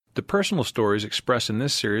The personal stories expressed in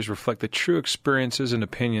this series reflect the true experiences and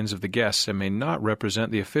opinions of the guests and may not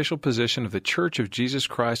represent the official position of the Church of Jesus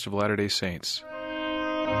Christ of Latter-day Saints.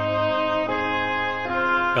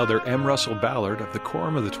 Elder M. Russell Ballard of the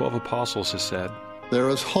Quorum of the 12 Apostles has said, "There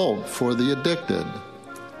is hope for the addicted,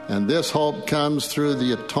 and this hope comes through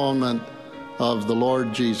the atonement of the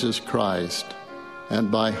Lord Jesus Christ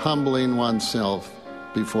and by humbling oneself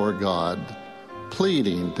before God,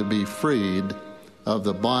 pleading to be freed of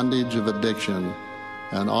the bondage of addiction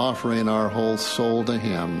and offering our whole soul to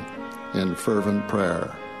Him in fervent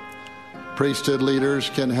prayer. Priesthood leaders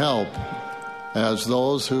can help as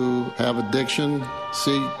those who have addiction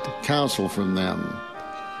seek counsel from them.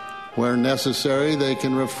 Where necessary, they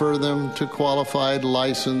can refer them to qualified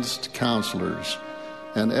licensed counselors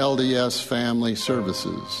and LDS family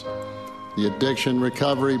services. The Addiction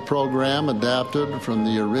Recovery Program, adapted from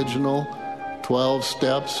the original 12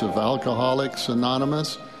 Steps of Alcoholics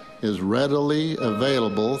Anonymous, is readily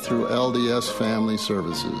available through LDS Family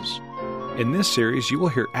Services. In this series, you will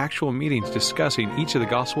hear actual meetings discussing each of the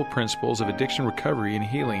gospel principles of addiction recovery and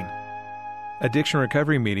healing. Addiction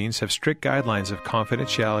recovery meetings have strict guidelines of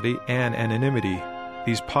confidentiality and anonymity.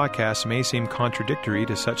 These podcasts may seem contradictory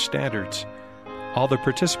to such standards. All the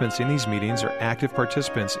participants in these meetings are active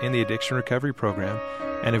participants in the addiction recovery program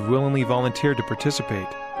and have willingly volunteered to participate.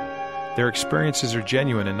 Their experiences are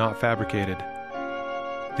genuine and not fabricated.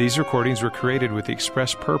 These recordings were created with the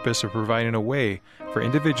express purpose of providing a way for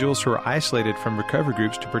individuals who are isolated from recovery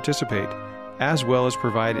groups to participate, as well as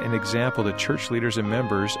provide an example to church leaders and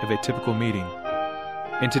members of a typical meeting.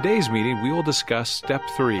 In today's meeting, we will discuss Step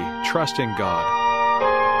 3, Trust in God.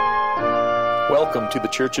 Welcome to the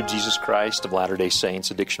Church of Jesus Christ of Latter-day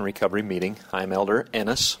Saints Addiction Recovery Meeting. I'm Elder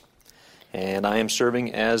Ennis, and I am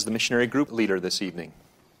serving as the missionary group leader this evening.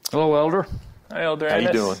 Hello, Elder. Hi, Elder Ennis.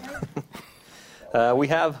 How you doing? We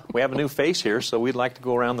have a new face here, so we'd like to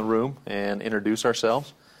go around the room and introduce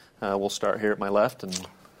ourselves. We'll start here at my left and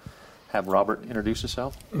have Robert introduce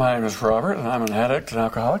himself. My name is Robert, and I'm an addict and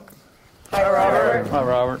alcoholic. Hi, Robert. Hi,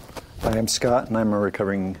 Robert. Hi, I'm Scott, and I'm a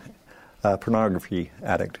recovering pornography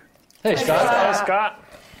addict. Hey, Scott. Hi, Scott.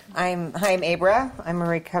 I'm Abra. I'm a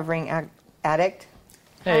recovering addict.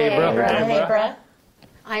 Hey, Abra. Hey, Abra.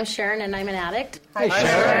 I'm Sharon, and I'm an addict. Hi,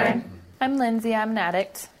 Sharon. I'm Lindsay. I'm an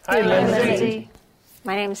addict. Hi, Lindsay.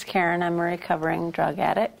 My name's Karen. I'm a recovering drug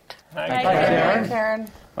addict. Hi, Karen.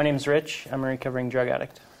 Karen. My name's Rich. I'm a recovering drug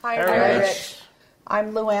addict. Hi, Rich.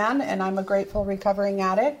 I'm Luann, and I'm a grateful recovering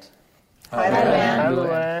addict. Hi, Luann. Hi,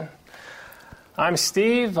 Luann. I'm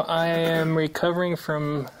Steve. I am recovering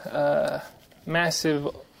from massive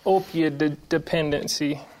opiate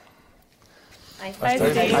dependency. Hi,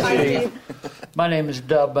 Steve. My name is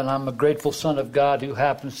Dub, and I'm a grateful son of God who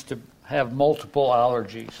happens to have multiple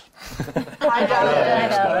allergies. Hi,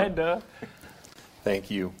 Dub. Hi, Dub. Thank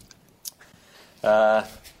you.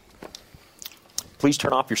 Please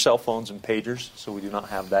turn off your cell phones and pagers so we do not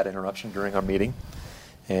have that interruption during our meeting.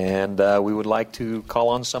 And we would like to call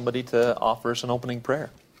on somebody to offer us an opening prayer.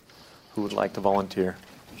 Who would like to volunteer?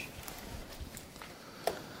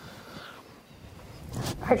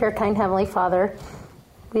 Our dear kind Heavenly Father,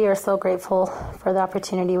 we are so grateful for the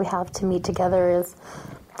opportunity we have to meet together as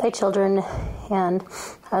Thy children and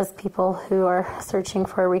as people who are searching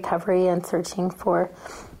for recovery and searching for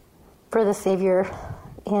the Savior.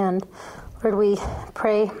 And Lord, we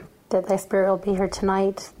pray that Thy Spirit will be here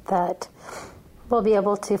tonight, that we'll be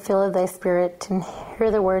able to feel Thy Spirit and hear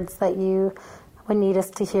the words that You would need us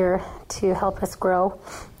to hear to help us grow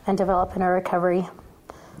and develop in our recovery.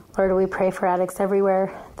 Lord, we pray for addicts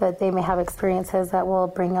everywhere, that they may have experiences that will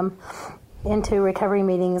bring them into recovery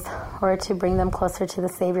meetings or to bring them closer to the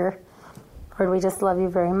Savior. Lord, we just love You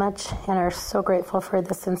very much and are so grateful for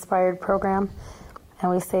this inspired program.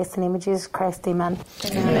 And we say, in the name of Jesus Christ, amen.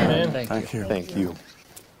 Amen. Thank you. Thank you.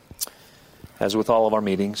 As with all of our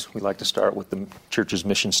meetings, we'd like to start with the church's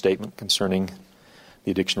mission statement concerning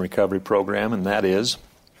the addiction recovery program, and that is,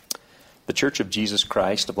 the Church of Jesus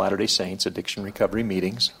Christ of Latter-day Saints Addiction Recovery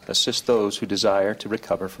Meetings assist those who desire to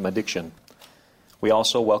recover from addiction. We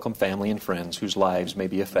also welcome family and friends whose lives may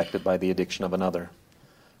be affected by the addiction of another.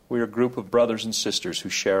 We are a group of brothers and sisters who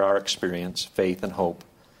share our experience, faith, and hope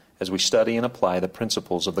as we study and apply the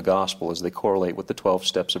principles of the gospel as they correlate with the 12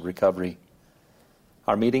 steps of recovery.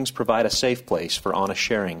 Our meetings provide a safe place for honest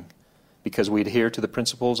sharing because we adhere to the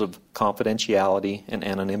principles of confidentiality and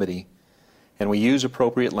anonymity, and we use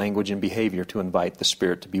appropriate language and behavior to invite the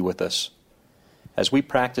Spirit to be with us. As we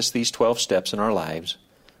practice these 12 steps in our lives,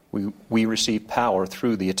 we receive power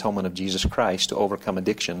through the atonement of Jesus Christ to overcome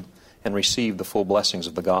addiction and receive the full blessings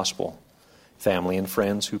of the gospel. Family and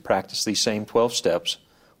friends who practice these same 12 steps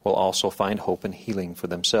will also find hope and healing for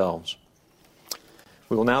themselves.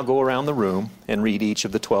 We will now go around the room and read each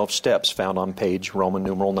of the 12 steps found on page Roman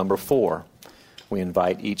numeral number 4. We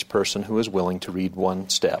invite each person who is willing to read one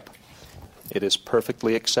step. It is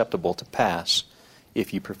perfectly acceptable to pass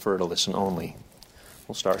if you prefer to listen only.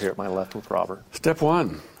 We'll start here at my left with Robert. Step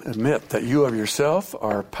 1, admit that you of yourself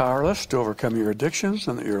are powerless to overcome your addictions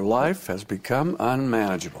and that your life has become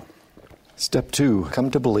unmanageable. Step 2,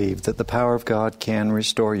 come to believe that the power of God can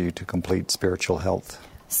restore you to complete spiritual health.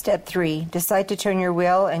 Step 3, decide to turn your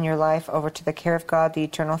will and your life over to the care of God, the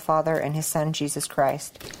Eternal Father, and His Son, Jesus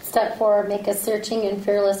Christ. Step 4, make a searching and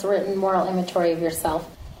fearless written moral inventory of yourself.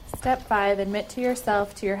 Step 5, admit to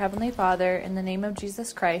yourself, to your Heavenly Father, in the name of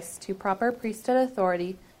Jesus Christ, to proper priesthood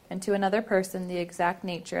authority, and to another person the exact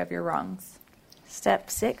nature of your wrongs. Step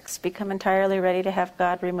 6, become entirely ready to have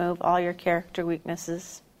God remove all your character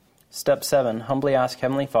weaknesses. Step 7, humbly ask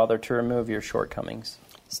Heavenly Father to remove your shortcomings.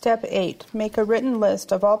 Step 8, make a written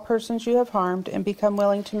list of all persons you have harmed and become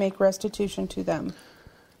willing to make restitution to them.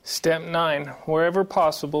 Step 9, wherever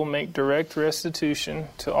possible, make direct restitution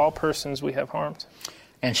to all persons we have harmed.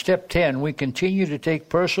 And step 10, we continue to take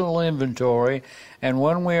personal inventory, and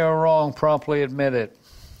when we are wrong, promptly admit it.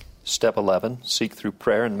 Step 11, seek through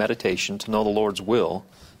prayer and meditation to know the Lord's will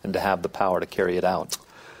and to have the power to carry it out.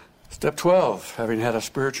 Step 12, having had a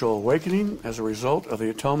spiritual awakening as a result of the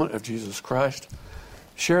atonement of Jesus Christ,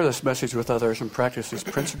 share this message with others and practice these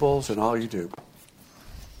principles in all you do.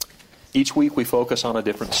 Each week we focus on a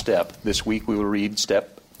different step. This week we will read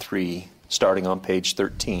step 3, starting on page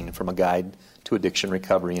 13, from a guide to addiction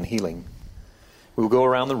recovery and healing. We will go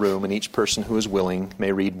around the room, and each person who is willing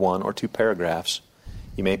may read 1 or 2 paragraphs.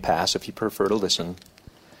 You may pass if you prefer to listen.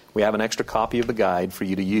 We have an extra copy of the guide for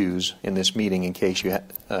you to use in this meeting in case you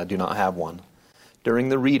do not have one. During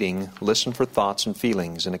the reading, listen for thoughts and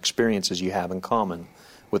feelings and experiences you have in common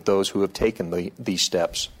with those who have taken these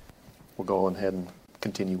steps. We'll go ahead and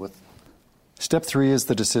continue with. Step 3 is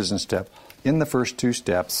the decision step. In the first 2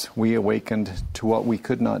 steps, we awakened to what we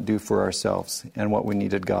could not do for ourselves and what we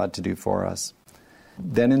needed God to do for us.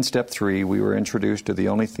 Then in step 3, we were introduced to the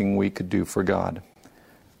only thing we could do for God.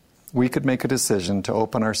 We could make a decision to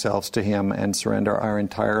open ourselves to Him and surrender our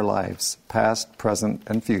entire lives, past, present,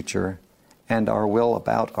 and future, and our will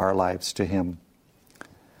about our lives to Him.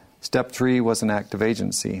 Step 3 was an act of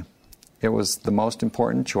agency. It was the most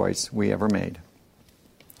important choice we ever made.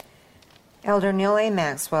 Elder Neil A.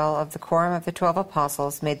 Maxwell of the Quorum of the 12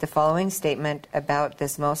 Apostles made the following statement about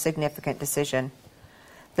this most significant decision.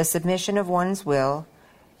 The submission of one's will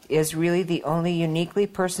is really the only uniquely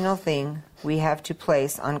personal thing we have to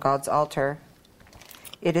place on God's altar.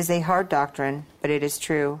 It is a hard doctrine, but it is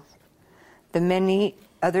true. The many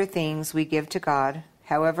other things we give to God,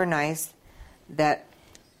 however nice that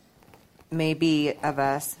may be of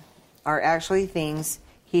us, are actually things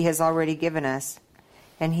He has already given us,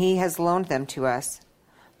 and He has loaned them to us.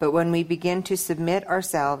 But when we begin to submit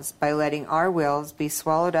ourselves by letting our wills be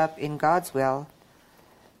swallowed up in God's will,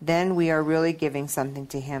 then we are really giving something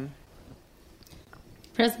to Him.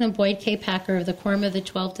 President Boyd K. Packer of the Quorum of the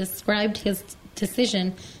 12 described his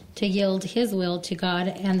decision to yield his will to God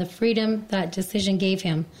and the freedom that decision gave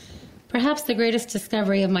him. Perhaps the greatest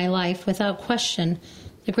discovery of my life, without question,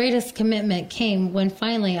 the greatest commitment came when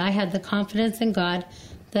finally I had the confidence in God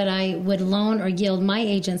that I would loan or yield my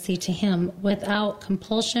agency to Him without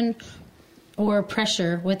compulsion or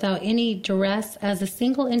pressure, without any duress, as a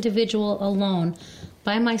single individual alone,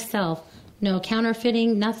 by myself, no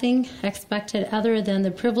counterfeiting, nothing expected other than the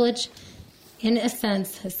privilege, in a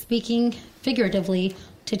sense, speaking figuratively,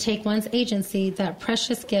 to take one's agency, that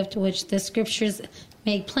precious gift which the Scriptures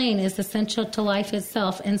make plain is essential to life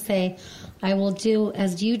itself, and say, I will do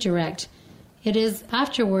as you direct. It is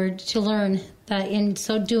afterward to learn that in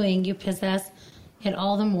so doing you possess it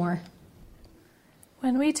all the more.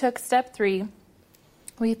 When we took step 3,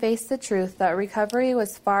 we faced the truth that recovery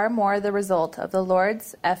was far more the result of the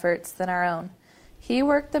Lord's efforts than our own. He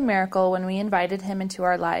worked the miracle when we invited Him into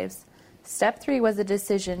our lives. Step 3 was a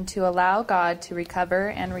decision to allow God to recover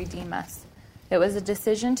and redeem us. It was a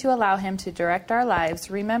decision to allow Him to direct our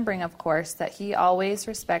lives, remembering, of course, that He always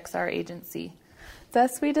respects our agency.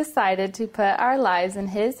 Thus, we decided to put our lives in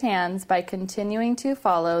His hands by continuing to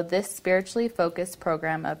follow this spiritually focused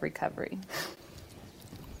program of recovery.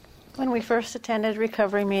 When we first attended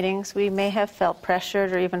recovery meetings, we may have felt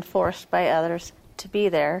pressured or even forced by others to be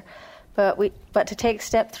there, but to take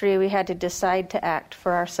step 3, we had to decide to act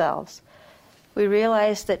for ourselves. We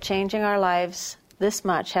realized that changing our lives this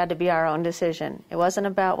much had to be our own decision. It wasn't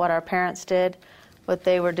about what our parents did, what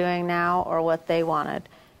they were doing now, or what they wanted.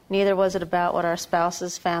 Neither was it about what our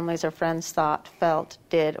spouses, families, or friends thought, felt,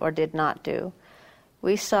 did, or did not do.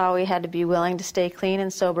 We saw we had to be willing to stay clean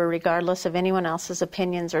and sober regardless of anyone else's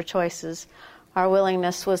opinions or choices. Our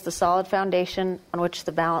willingness was the solid foundation on which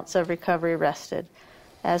the balance of recovery rested.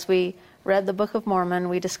 As we read the Book of Mormon,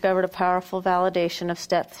 we discovered a powerful validation of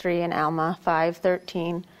Step 3 in Alma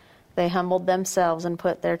 5:13. They humbled themselves and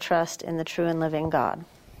put their trust in the true and living God.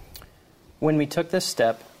 When we took this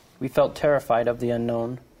step, we felt terrified of the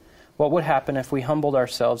unknown. What would happen if we humbled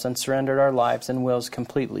ourselves and surrendered our lives and wills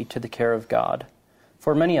completely to the care of God?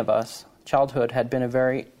 For many of us, childhood had been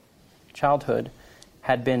very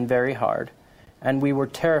hard, and we were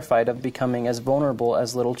terrified of becoming as vulnerable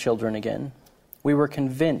as little children again. We were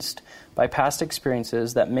convinced by past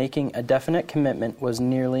experiences that making a definite commitment was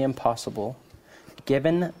nearly impossible,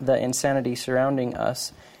 given the insanity surrounding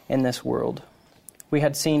us in this world. We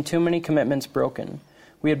had seen too many commitments broken.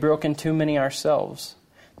 We had broken too many ourselves.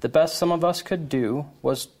 The best some of us could do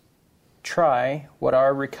was try what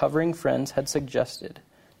our recovering friends had suggested.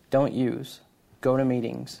 Don't use. Go to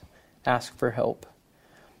meetings. Ask for help.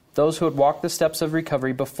 Those who had walked the steps of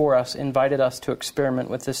recovery before us invited us to experiment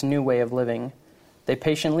with this new way of living. They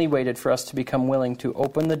patiently waited for us to become willing to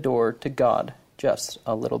open the door to God just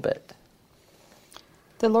a little bit.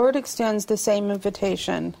 The Lord extends the same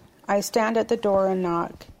invitation. I stand at the door and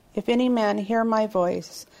knock. If any man hear my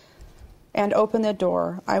voice and open the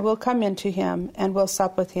door, I will come into him and will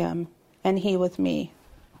sup with him, and he with me.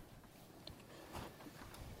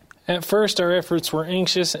 At first, our efforts were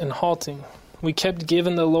anxious and halting. We kept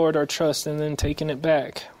giving the Lord our trust and then taking it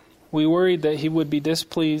back. We worried that he would be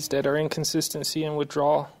displeased at our inconsistency and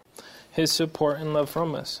withdraw his support and love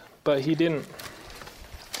from us, but he didn't.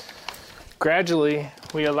 Gradually,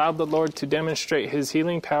 we allowed the Lord to demonstrate his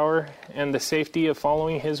healing power and the safety of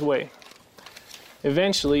following his way.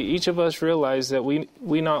 Eventually, each of us realized that we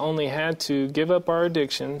not only had to give up our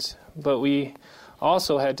addictions, but we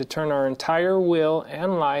also had to turn our entire will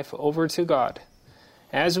and life over to God.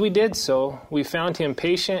 As we did so, we found him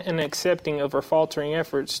patient and accepting of our faltering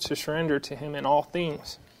efforts to surrender to him in all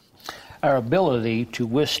things. Our ability to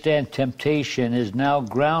withstand temptation is now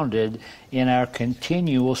grounded in our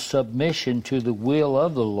continual submission to the will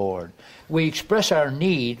of the Lord. We express our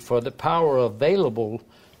need for the power available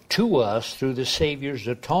to us through the Savior's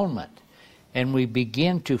atonement, and we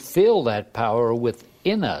begin to feel that power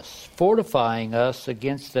within us, fortifying us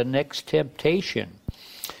against the next temptation.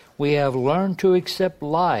 We have learned to accept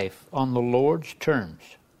life on the Lord's terms.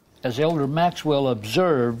 As Elder Maxwell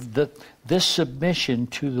observed, that this submission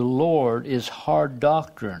to the Lord is hard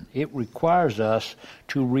doctrine. It requires us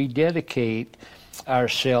to rededicate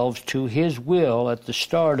ourselves to his will at the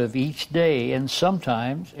start of each day, and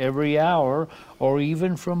sometimes every hour, or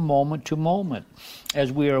even from moment to moment.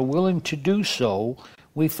 As we are willing to do so,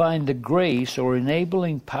 we find the grace or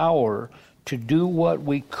enabling power to do what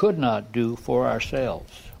we could not do for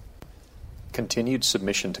ourselves. Continued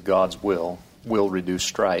submission to God's will reduce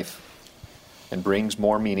strife and brings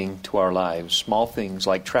more meaning to our lives. Small things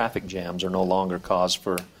like traffic jams are no longer cause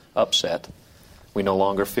for upset. We no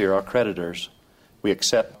longer fear our creditors. We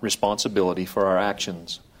accept responsibility for our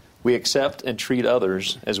actions. We accept and treat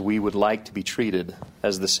others as we would like to be treated,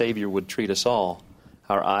 as the Savior would treat us all.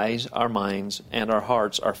 Our eyes, our minds, and our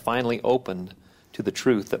hearts are finally opened to the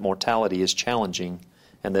truth that mortality is challenging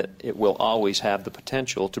and that it will always have the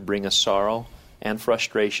potential to bring us sorrow and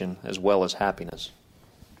frustration as well as happiness.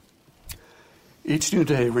 Each new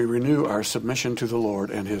day we renew our submission to the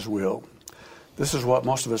Lord and his will. This is what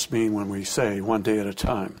most of us mean when we say one day at a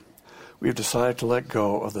time. We have decided to let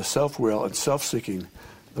go of the self-will and self-seeking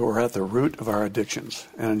that were at the root of our addictions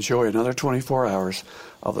and enjoy another 24 hours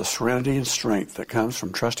of the serenity and strength that comes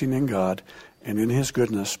from trusting in God and in his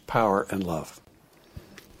goodness, power, and love.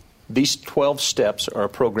 These 12 steps are a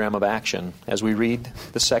program of action. As we read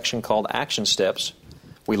the section called Action Steps,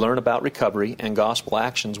 we learn about recovery and gospel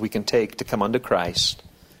actions we can take to come unto Christ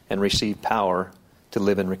and receive power to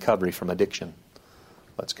live in recovery from addiction.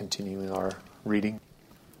 Let's continue our reading.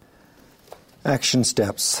 Action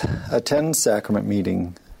steps. Attend sacrament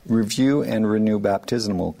meeting. Review and renew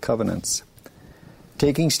baptismal covenants.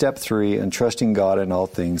 Taking step 3 and trusting God in all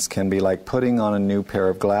things can be like putting on a new pair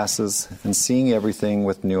of glasses and seeing everything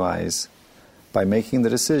with new eyes. By making the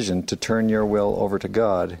decision to turn your will over to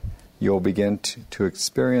God, you will begin to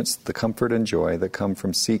experience the comfort and joy that come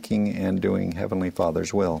from seeking and doing Heavenly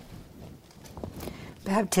Father's will.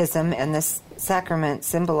 Baptism and the sacrament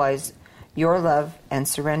symbolize your love and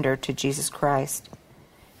surrender to Jesus Christ.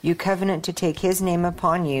 You covenant to take his name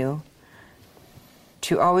upon you,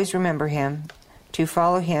 to always remember him, to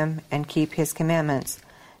follow him and keep his commandments.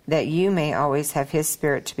 that you may always have His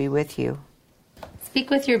Spirit to be with you. Speak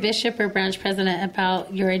with your bishop or branch president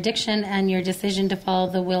about your addiction and your decision to follow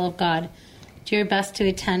the will of God. Do your best to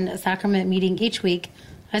attend a sacrament meeting each week.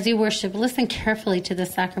 As you worship, listen carefully to the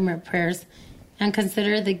sacrament prayers and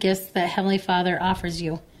consider the gifts that Heavenly Father offers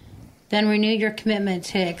you. Then renew your commitment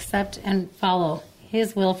to accept and follow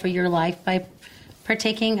His will for your life by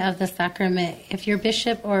partaking of the sacrament if your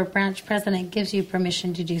bishop or branch president gives you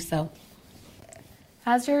permission to do so.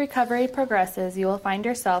 As your recovery progresses, you will find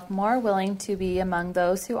yourself more willing to be among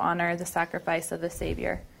those who honor the sacrifice of the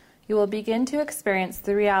Savior. You will begin to experience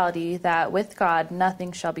the reality that with God,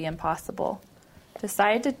 nothing shall be impossible.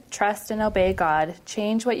 Decide to trust and obey God.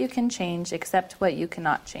 Change what you can change, accept what you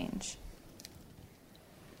cannot change.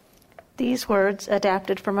 These words,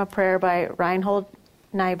 adapted from a prayer by Reinhold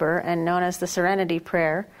Niebuhr and known as the Serenity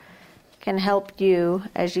Prayer, can help you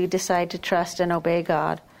as you decide to trust and obey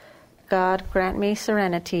God. God, grant me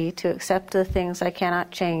serenity to accept the things I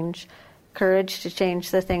cannot change, courage to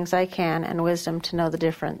change the things I can, and wisdom to know the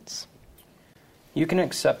difference. You can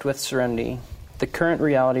accept with serenity the current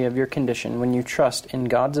reality of your condition when you trust in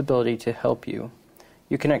God's ability to help you.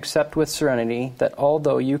 You can accept with serenity that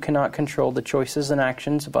although you cannot control the choices and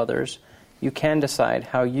actions of others, you can decide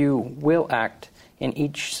how you will act in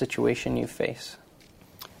each situation you face.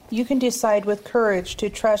 You can decide with courage to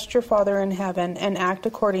trust your Father in heaven and act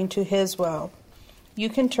according to His will. You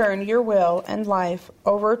can turn your will and life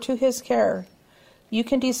over to His care. You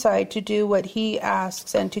can decide to do what He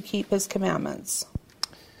asks and to keep His commandments.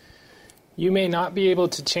 You may not be able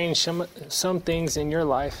to change some things in your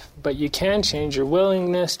life, but you can change your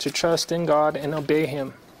willingness to trust in God and obey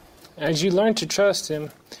Him. As you learn to trust Him,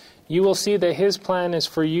 you will see that His plan is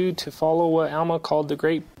for you to follow what Alma called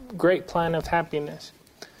the great plan of happiness.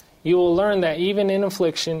 You will learn that even in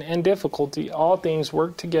affliction and difficulty, all things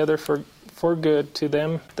work together for good to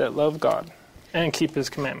them that love God and keep His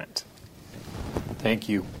commandments. Thank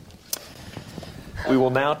you. We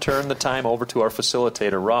will now turn the time over to our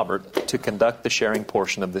facilitator, Robert, to conduct the sharing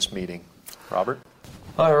portion of this meeting. Robert?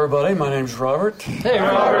 Hi, everybody. My name's Robert. Hey,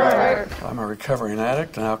 Robert. I'm a recovering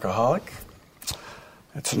addict and alcoholic.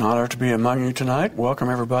 It's an honor to be among you tonight. Welcome,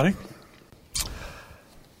 everybody.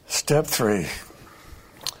 Step 3.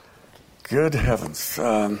 Good heavens.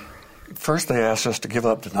 First, they asked us to give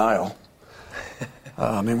up denial.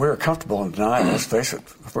 We were comfortable in denial, let's face it.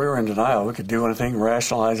 If we were in denial, we could do anything,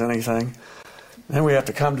 rationalize anything. Then we have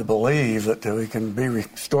to come to believe that we can be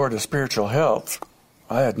restored to spiritual health.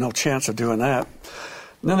 I had no chance of doing that.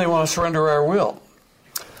 And then they want to surrender our will.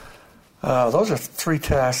 Those are 3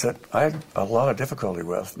 tasks that I had a lot of difficulty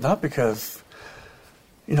with. Not because,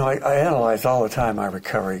 I analyze all the time my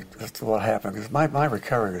recovery as to what happened, because my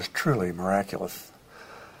recovery was truly miraculous.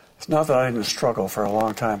 It's not that I didn't struggle for a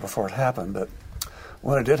long time before it happened, but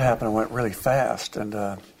when it did happen, it went really fast. And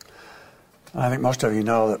I think most of you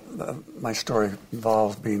know that my story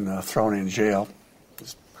involves being thrown in jail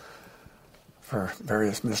for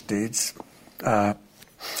various misdeeds.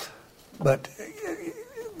 But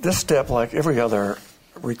this step, like every other,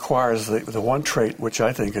 requires the one trait which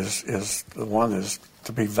I think is the one is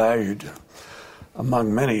to be valued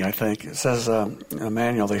among many, I think. It says in the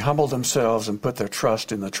manual, they humbled themselves and put their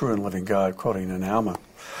trust in the true and living God, quoting in Alma.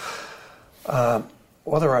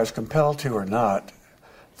 Whether I was compelled to or not,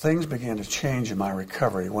 things began to change in my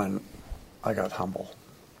recovery when I got humble.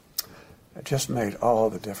 It just made all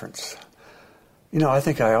the difference. I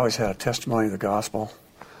think I always had a testimony of the gospel,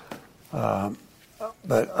 but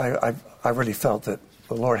I really felt that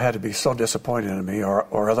the Lord had to be so disappointed in me,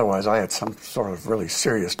 or otherwise I had some sort of really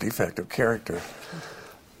serious defect of character,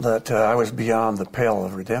 that I was beyond the pale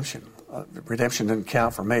of redemption. Redemption didn't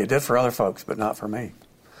count for me. It did for other folks, but not for me.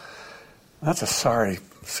 That's a sorry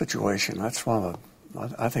situation. That's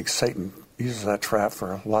I think Satan uses that trap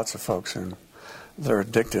for lots of folks, and they're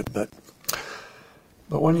addicted. But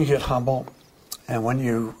when you get humble, and when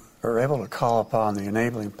you are able to call upon the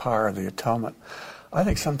enabling power of the atonement, I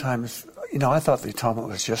think sometimes, I thought the atonement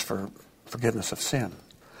was just for forgiveness of sin.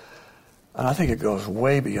 And I think it goes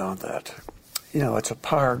way beyond that. It's a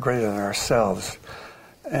power greater than ourselves.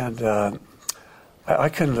 And I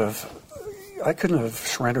couldn't have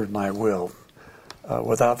surrendered my will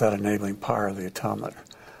without that enabling power of the atonement.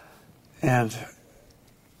 And,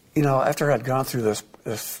 after I'd gone through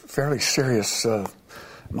this fairly serious, in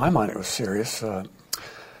my mind it was serious,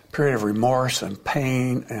 period of remorse and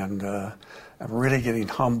pain and really getting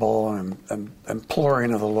humble and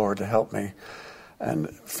imploring of the Lord to help me, and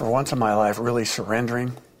for once in my life really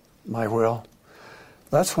surrendering my will,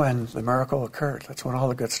 that's when the miracle occurred. That's when all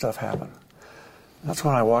the good stuff happened. That's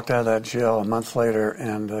when I walked out of that jail a month later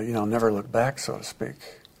and, never looked back, so to speak.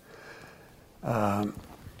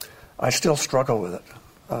 I still struggle with it.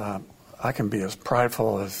 I can be as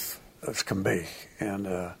prideful as can be, and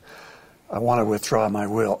I want to withdraw my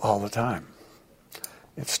will all the time.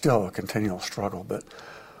 It's still a continual struggle, but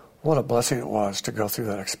what a blessing it was to go through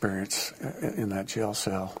that experience in that jail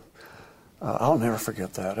cell. I'll never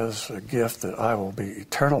forget that. It is a gift that I will be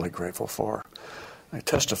eternally grateful for. I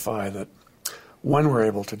testify that when we're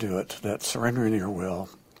able to do it, that surrendering your will,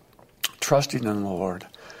 trusting in the Lord,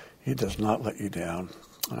 He does not let you down.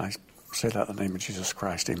 And I say that in the name of Jesus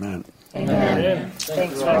Christ. Amen. Amen.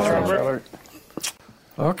 Thanks, Pastor Robert.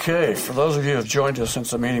 Okay, for those of you who have joined us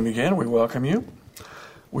since the meeting began, we welcome you.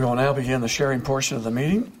 We will now begin the sharing portion of the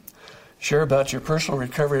meeting. Share about your personal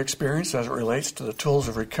recovery experience as it relates to the tools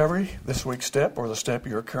of recovery, this week's step, or the step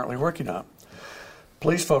you are currently working on.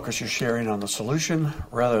 Please focus your sharing on the solution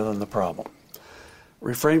rather than the problem.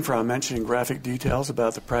 Refrain from mentioning graphic details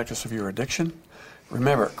about the practice of your addiction.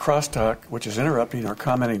 Remember, crosstalk, which is interrupting or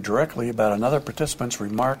commenting directly about another participant's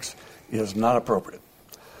remarks, is not appropriate.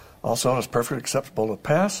 Also, it is perfectly acceptable to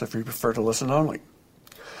pass if you prefer to listen only.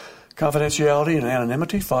 Confidentiality and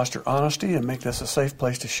anonymity foster honesty and make this a safe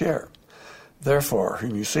place to share. Therefore,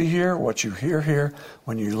 whom you see here, what you hear here,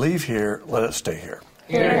 when you leave here, let it stay here.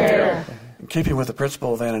 Hear, hear. In keeping with the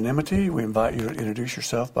principle of anonymity, we invite you to introduce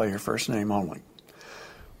yourself by your first name only.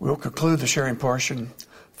 We will conclude the sharing portion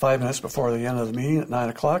 5 minutes before the end of the meeting at 9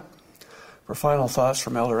 o'clock. For final thoughts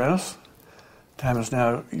from Elder Ennis, time is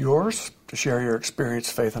now yours to share your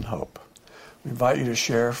experience, faith, and hope. We invite you to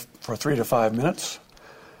share for 3 to 5 minutes.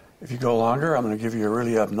 If you go longer, I'm going to give you a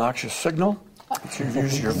really obnoxious signal that you've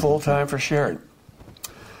used your full time for sharing.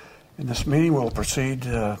 In this meeting, we'll proceed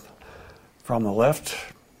from the left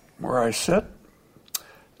where I sit,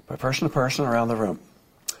 by person to person around the room.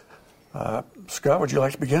 Scott, would you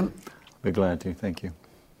like to begin? Be glad to, thank you.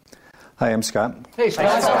 Hi, I'm Scott. Hey,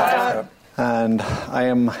 Scott. And I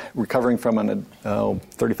am recovering from an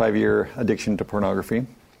 35-year addiction to pornography.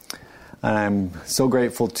 I'm so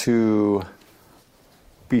grateful to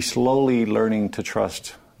be slowly learning to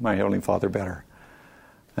trust my Heavenly Father better.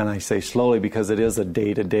 And I say slowly because it is a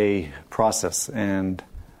day-to-day process. And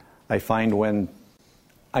I find when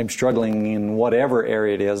I'm struggling in whatever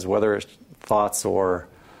area it is, whether it's thoughts or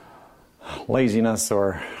laziness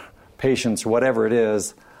or patience or whatever it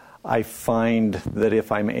is, I find that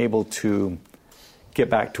if I'm able to get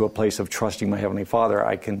back to a place of trusting my Heavenly Father,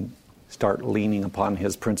 I can start leaning upon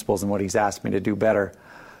His principles and what He's asked me to do better.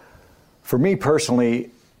 For me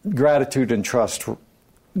personally, gratitude and trust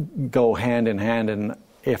go hand in hand, and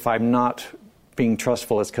if I'm not being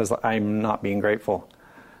trustful, it's because I'm not being grateful.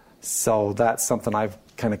 So that's something I've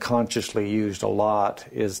kind of consciously used a lot,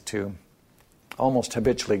 is to almost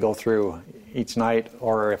habitually go through each night,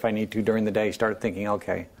 or if I need to during the day, start thinking,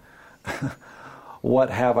 okay, what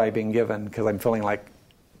have I been given? Because I'm feeling like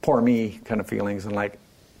poor me kind of feelings, and like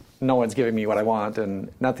no one's giving me what I want,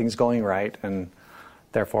 and nothing's going right, and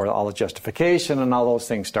therefore all the justification and all those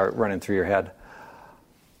things start running through your head.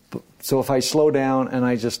 So if I slow down and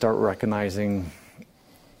I just start recognizing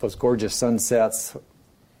those gorgeous sunsets,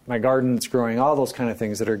 my garden that's growing, all those kind of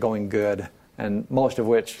things that are going good, and most of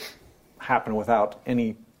which happen without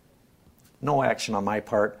no action on my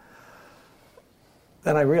part,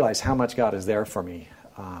 then I realize how much God is there for me.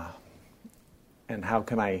 And how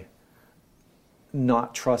can I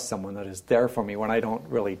not trust someone that is there for me when I don't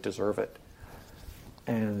really deserve it?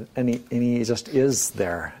 And he just is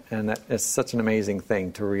there. And it's such an amazing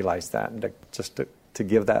thing to realize that, and to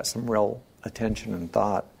give that some real attention and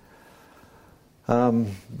thought.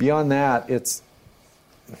 Beyond that, it's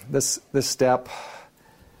this step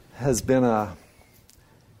has been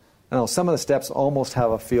some of the steps almost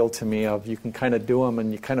have a feel to me of you can kind of do them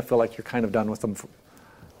and you kind of feel like you're kind of done with them,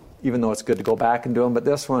 even though it's good to go back and do them. But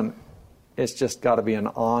this one, it's just got to be an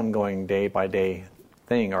ongoing day-by-day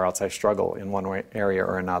thing, or else I struggle in one area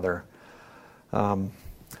or another.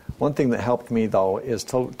 One thing that helped me, though, is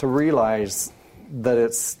to realize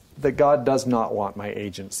that God does not want my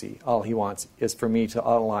agency. All He wants is for me to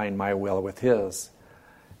align my will with His.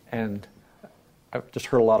 And I've just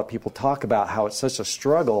heard a lot of people talk about how it's such a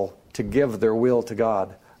struggle to give their will to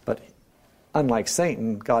God. But unlike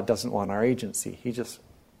Satan, God doesn't want our agency. He just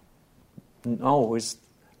knows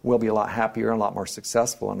we'll be a lot happier and a lot more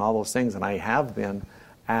successful and all those things. And I have been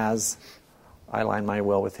as I align my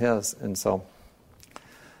will with His. And so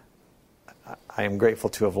I am grateful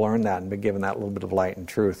to have learned that and been given that little bit of light and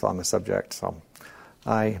truth on the subject. So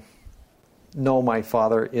I know my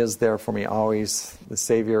Father is there for me always. The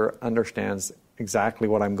Savior understands exactly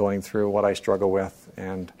what I'm going through, what I struggle with,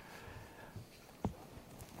 and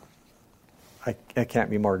I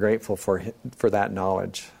can't be more grateful for that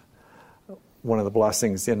knowledge. one of the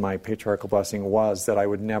blessings in my patriarchal blessing was that I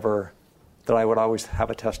would always have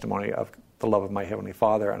a testimony of the love of my Heavenly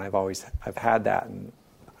Father, and I've had that, and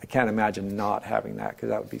I can't imagine not having that, because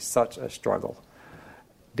that would be such a struggle,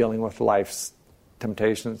 dealing with life's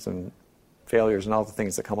temptations and failures and all the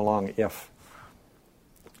things that come along if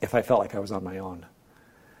I felt like I was on my own.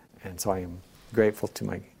 And so I am grateful to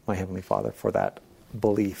my Heavenly Father for that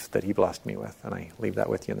belief that He blessed me with, and I leave that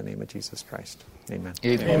with you in the name of Jesus Christ. Amen.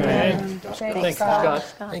 Amen. Thanks, Scott.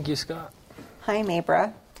 Thank you, Scott. Hi,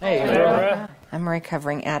 Mabra. Hey, Mabra. I'm a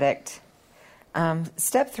recovering addict.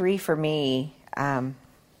 Step 3 for me, I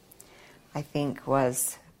think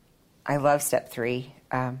I love step 3,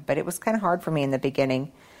 but it was kind of hard for me in the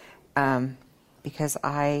beginning because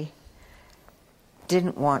I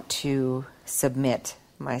didn't want to submit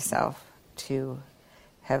myself to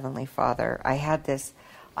Heavenly Father. I had this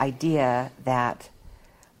idea that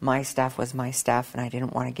my stuff was my stuff and I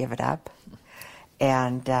didn't want to give it up.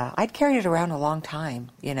 And I'd carried it around a long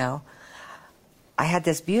time, you know. I had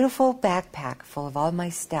this beautiful backpack full of all my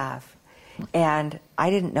stuff, and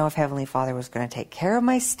I didn't know if Heavenly Father was going to take care of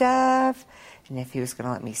my stuff and if He was going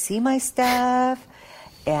to let me see my stuff.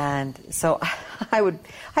 And so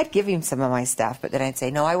I'd give Him some of my stuff, but then I'd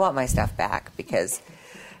say, no, I want my stuff back because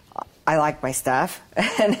I like my stuff.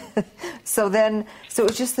 And so it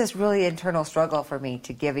was just this really internal struggle for me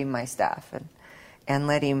to give Him my stuff and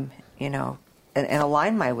let Him, you know, and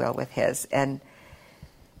align my will with His. And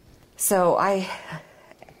so I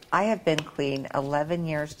have been clean 11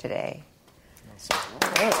 years today.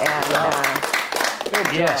 And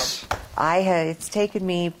yes. It's taken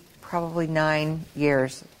me probably 9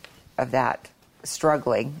 years of that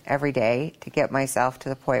struggling every day to get myself to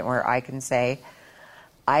the point where I can say,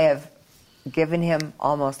 I have given Him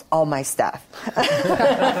almost all my stuff.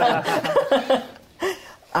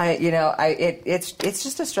 It's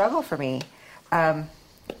just a struggle for me.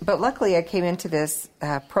 But luckily I came into this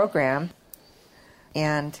program,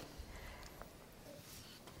 and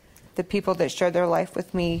the people that share their life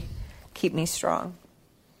with me keep me strong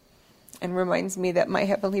and reminds me that my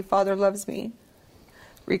Heavenly Father loves me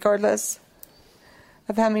regardless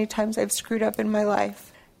of how many times I've screwed up in my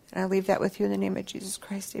life. And I leave that with you in the name of Jesus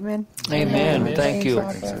Christ. Amen. Amen. Thank you.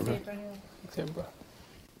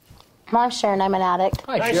 I'm Sharon. I'm an addict.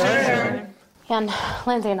 Hi, Sharon. And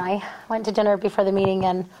Lindsay and I went to dinner before the meeting,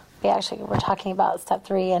 and we actually were talking about step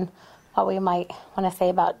 3 and what we might want to say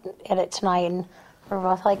about it tonight. And we're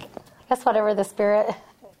both like, I guess whatever the Spirit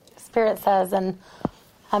says. And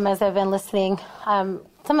as I've been listening, some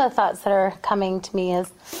of the thoughts that are coming to me is,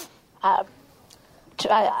 I've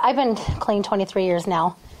been clean 23 years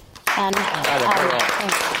now. And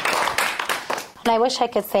I wish I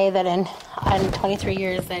could say that in 23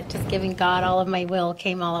 years that just giving God all of my will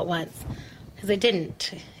came all at once. Because it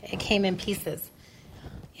didn't. It came in pieces.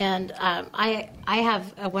 And I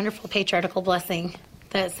have a wonderful patriarchal blessing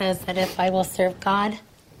that says that if I will serve God,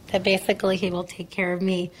 that basically He will take care of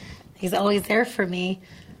me. He's always there for me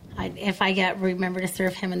if I remember to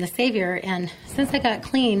serve Him and the Savior. And since I got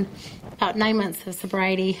clean, about 9 months of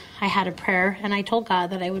sobriety, I had a prayer, and I told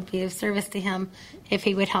God that I would be of service to Him if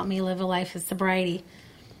He would help me live a life of sobriety.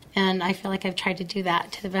 And I feel like I've tried to do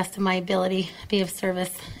that to the best of my ability, be of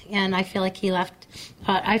service. And I feel like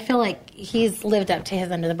I feel like He's lived up to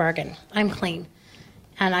His end of the bargain. I'm clean.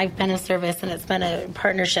 And I've been of service, and it's been a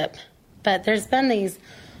partnership. But there's been these,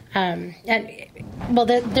 there's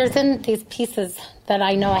been these pieces that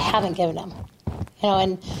I know I haven't given Him. You know,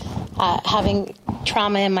 and having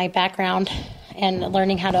trauma in my background and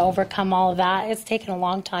learning how to overcome all of that, it's taken a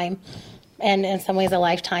long time, and in some ways a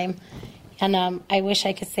lifetime. And I wish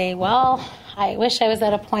I could say, well, I wish I was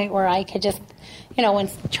at a point where I could just, you know, when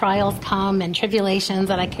trials come and tribulations,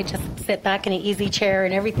 that I could just sit back in an easy chair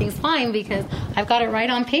and everything's fine because I've got it right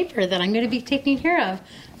on paper that I'm going to be taken care of.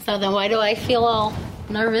 So then why do I feel all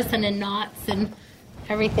nervous and in knots and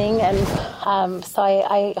everything? And so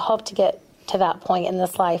I hope to get to that point in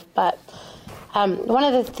this life. But one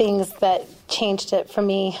of the things that changed it for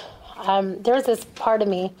me, there was this part of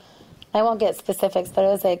me, I won't get specifics, but it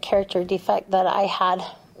was a character defect that I had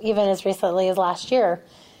even as recently as last year.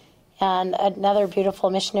 And another beautiful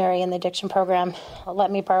missionary in the addiction program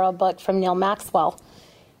let me borrow a book from Neil Maxwell.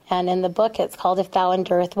 And in the book, it's called If Thou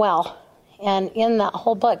Endureth Well. And in that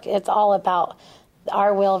whole book, it's all about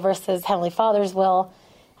our will versus Heavenly Father's will,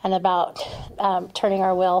 and about turning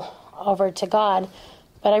our will over to God.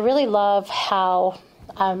 But I really love how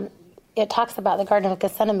it talks about the Garden of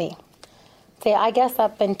Gethsemane. See, I guess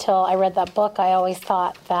up until I read that book, I always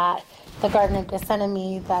thought that the Garden of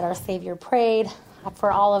Gethsemane, that our Savior prayed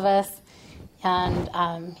for all of us, and,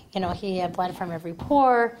 He had bled from every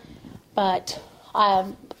pore. But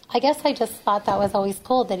I guess I just thought that was always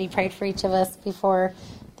cool that he prayed for each of us before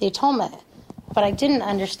the atonement. What I didn't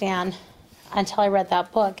understand until I read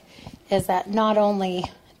that book is that not only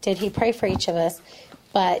did he pray for each of us,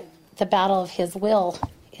 but the battle of his will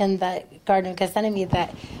in the Garden of Gethsemane,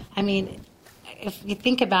 that, I mean, if you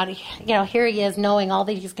think about it, here he is knowing all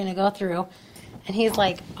that he's going to go through. And he's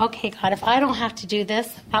like, okay, God, if I don't have to do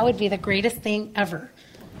this, that would be the greatest thing ever.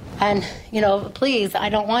 And, please, I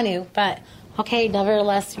don't want to, but okay,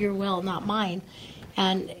 nevertheless, your will, not mine.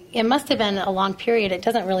 And it must have been a long period. It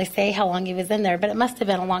doesn't really say how long he was in there, but it must have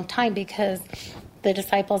been a long time because the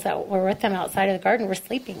disciples that were with him outside of the garden were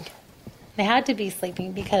sleeping. They had to be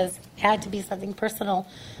sleeping because it had to be something personal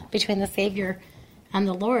between the Savior and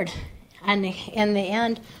the Lord. And in the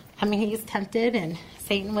end, I mean, he's tempted and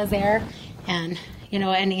Satan was there, and,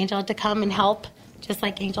 an angel had to come and help, just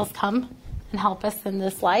like angels come and help us in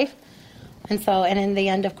this life. And in the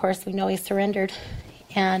end, of course, we know he surrendered.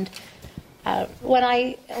 And when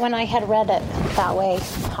I had read it that way,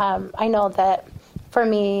 I know that for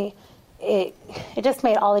me, it just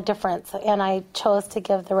made all the difference. And I chose to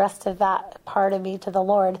give the rest of that part of me to the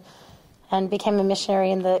Lord and became a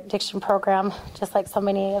missionary in the addiction program, just like so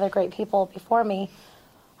many other great people before me.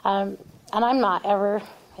 And I'm not ever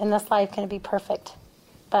in this life going to be perfect.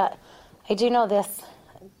 But I do know this: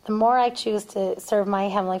 the more I choose to serve my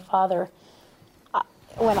Heavenly Father,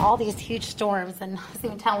 when all these huge storms, and I was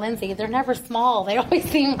even telling Lindsay, they're never small. They always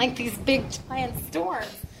seem like these big, giant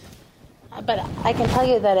storms. But I can tell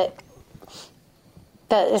you that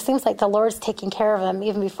it seems like the Lord's taking care of them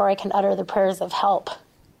even before I can utter the prayers of help.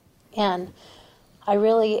 And I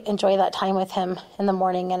really enjoy that time with him in the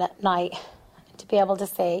morning and at night, to be able to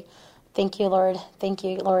say, thank you, Lord, thank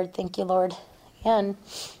you, Lord, thank you, Lord. And,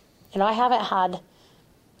 I haven't had,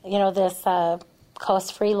 this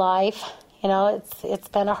coast-free life. It's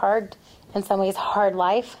been in some ways, a hard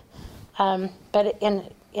life, but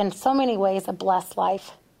in so many ways, a blessed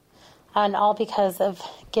life. And all because of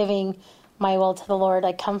giving my will to the Lord.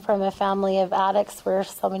 I come from a family of addicts where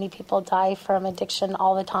so many people die from addiction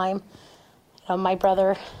all the time. My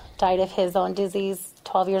brother died of his own disease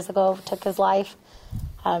 12 years ago, took his life.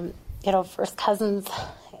 First cousins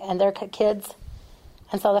and their kids.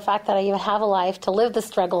 And so the fact that I even have a life to live the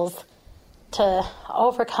struggles, to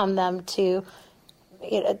overcome them,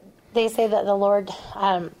 they say that the Lord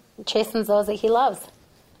chastens those that he loves.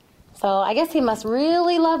 So I guess he must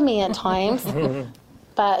really love me at times.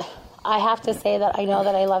 But I have to say that I know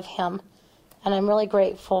that I love him. And I'm really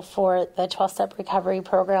grateful for the 12-Step Recovery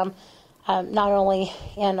Program, not only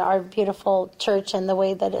in our beautiful church and the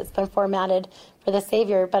way that it's been formatted for the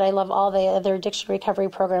Savior, but I love all the other addiction recovery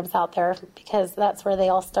programs out there, because that's where they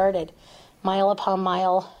all started, mile upon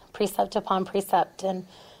mile, precept upon precept. And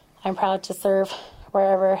I'm proud to serve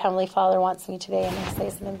wherever Heavenly Father wants me today. And I say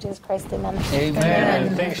in the name of Jesus Christ, amen.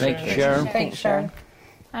 Amen. Thanks, Sharon. Thanks, Sharon.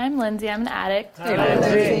 I'm Lindsay. I'm an addict. Hey,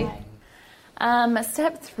 Lindsay.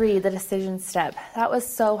 Step 3, the decision step. That was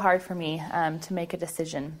so hard for me to make a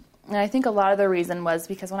decision. And I think a lot of the reason was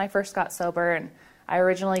because when I first got sober and I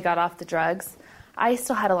originally got off the drugs, I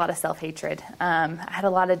still had a lot of self-hatred. I had a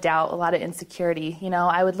lot of doubt, a lot of insecurity.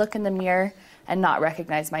 I would look in the mirror and not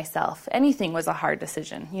recognize myself. Anything was a hard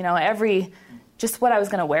decision. Just what I was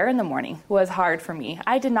going to wear in the morning was hard for me.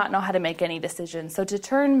 I did not know how to make any decisions. So to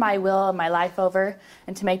turn my will and my life over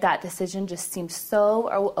and to make that decision just seemed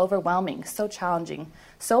so overwhelming, so challenging,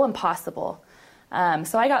 so impossible.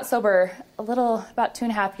 So I got sober about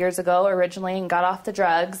 2.5 years ago originally, and got off the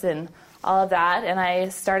drugs and all of that. And I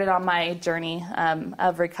started on my journey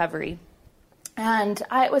of recovery. And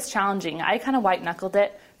it was challenging. I kind of white-knuckled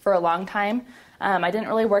it for a long time. I didn't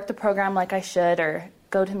really work the program like I should, or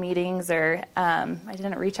go to meetings, or I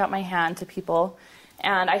didn't reach out my hand to people.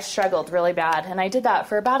 And I struggled really bad. And I did that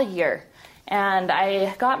for about a year. And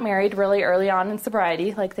I got married really early on in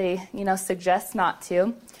sobriety, like they, suggest not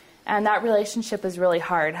to. And that relationship was really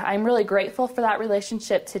hard. I'm really grateful for that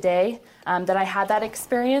relationship today, that I had that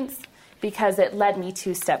experience, because it led me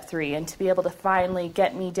to step 3 and to be able to finally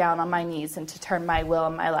get me down on my knees and to turn my will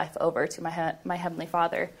and my life over to my Heavenly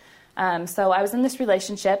Father. So I was in this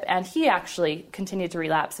relationship, and he actually continued to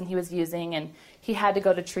relapse, and he was using, and he had to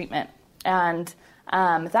go to treatment. And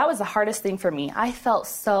that was the hardest thing for me. I felt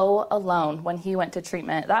so alone when he went to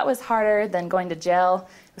treatment. That was harder than going to jail.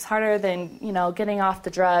 It was harder than, getting off the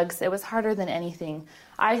drugs. It was harder than anything.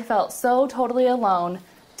 I felt so totally alone,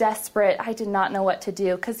 desperate. I did not know what to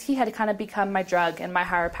do, because he had kind of become my drug and my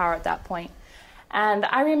higher power at that point. And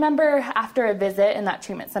I remember after a visit in that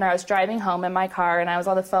treatment center, I was driving home in my car, and I was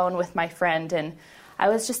on the phone with my friend, and I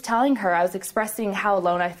was just telling her, I was expressing how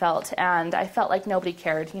alone I felt, and I felt like nobody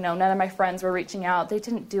cared. None of my friends were reaching out. They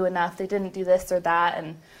didn't do enough. They didn't do this or that,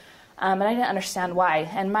 and I didn't understand why.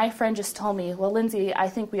 And my friend just told me, well, Lindsay, I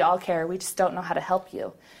think we all care. We just don't know how to help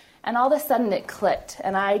you. And all of a sudden it clicked,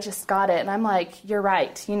 and I just got it. And I'm like, you're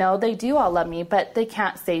right. They do all love me, but they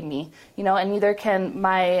can't save me. And neither can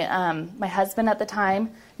my husband at the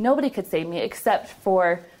time. Nobody could save me except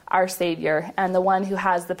for our Savior and the one who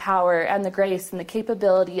has the power and the grace and the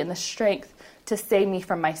capability and the strength to save me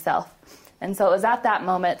from myself. And so it was at that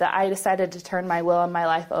moment that I decided to turn my will and my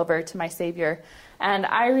life over to my Savior. And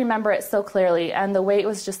I remember it so clearly, and the weight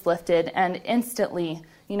was just lifted, and instantly,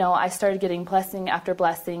 I started getting blessing after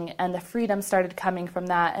blessing, and the freedom started coming from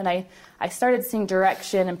that, and I started seeing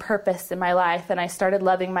direction and purpose in my life, and I started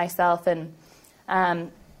loving myself, and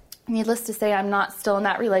needless to say, I'm not still in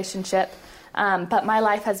that relationship, but my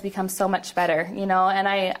life has become so much better, and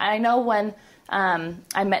I know when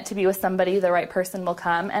I'm meant to be with somebody, the right person will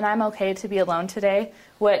come, and I'm okay to be alone today,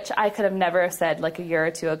 which I could have never said like a year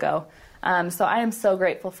or two ago. So I am so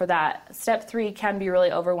grateful for that. Step 3 can be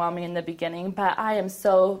really overwhelming in the beginning, but I am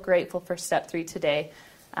so grateful for step 3 today.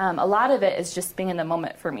 A lot of it is just being in the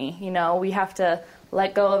moment for me. We have to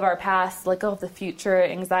let go of our past, let go of the future,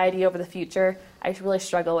 anxiety over the future. I really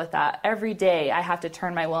struggle with that. Every day I have to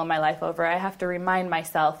turn my will and my life over. I have to remind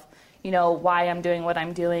myself, why I'm doing what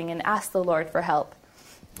I'm doing and ask the Lord for help.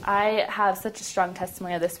 I have such a strong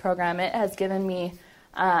testimony of this program. It has given me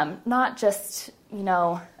not just,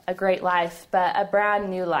 a great life, but a brand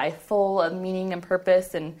new life full of meaning and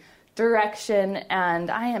purpose and direction. And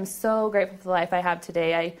I am so grateful for the life I have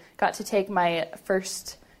today. I got to take my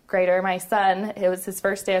first grader, my son, it was his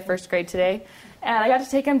first day of first grade today, and I got to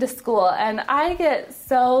take him to school. And I get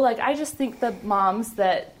so, I just think the moms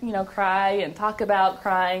that, cry and talk about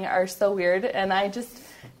crying are so weird, and I just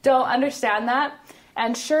don't understand that.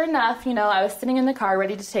 And sure enough, I was sitting in the car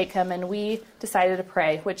ready to take him, and we decided to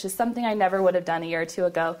pray, which is something I never would have done a year or two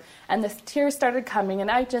ago. And the tears started coming, and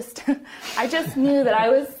I just knew that I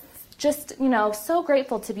was just, so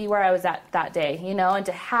grateful to be where I was at that day, and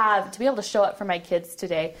to be able to show up for my kids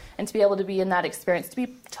today, and to be able to be in that experience, to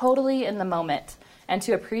be totally in the moment, and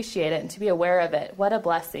to appreciate it, and to be aware of it. What a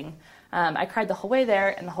blessing. I cried the whole way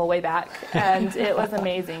there and the whole way back, and it was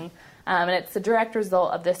amazing. And it's a direct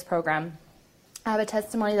result of this program. I have a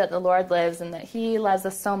testimony that the Lord lives and that He loves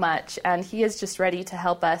us so much, and He is just ready to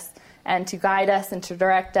help us and to guide us and to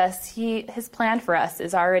direct us. His plan for us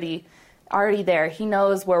is already there. He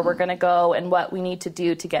knows where we're going to go and what we need to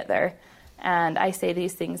do to get there. And I say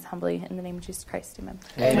these things humbly in the name of Jesus Christ. Amen.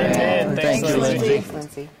 Amen. Thank you,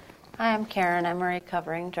 Lindsay. Hi, I'm Karen. I'm a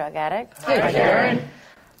recovering drug addict. Hi, Karen.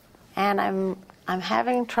 And I'm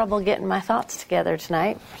having trouble getting my thoughts together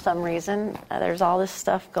tonight for some reason. There's all this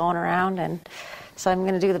stuff going around, and so I'm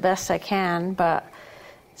going to do the best I can. But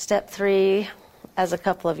step 3, as a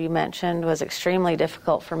couple of you mentioned, was extremely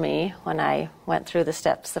difficult for me when I went through the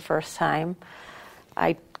steps the first time.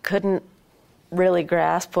 I couldn't really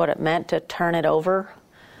grasp what it meant to turn it over.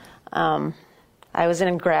 I was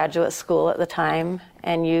in graduate school at the time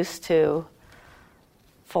and used to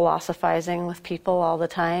philosophizing with people all the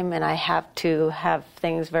time, and I have to have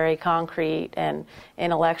things very concrete and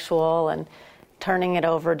intellectual, and turning it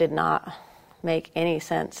over did not make any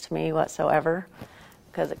sense to me whatsoever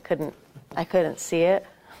because I couldn't see it.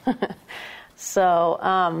 So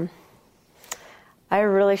I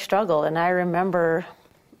really struggled, and I remember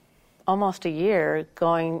almost a year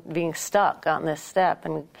being stuck on this step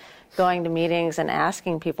and going to meetings and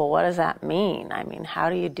asking people, what does that mean? I mean, how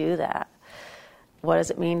do you do that? What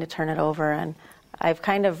does it mean to turn it over? And I've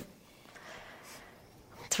kind of,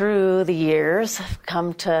 through the years,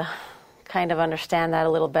 come to kind of understand that a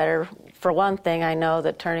little better. For one thing, I know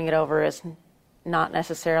that turning it over is not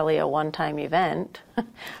necessarily a one-time event,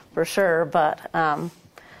 for sure, but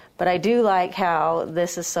I do like how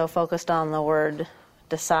this is so focused on the word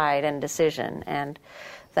decide and decision, and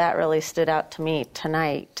that really stood out to me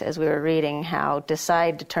tonight as we were reading how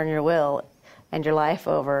decide to turn your will and your life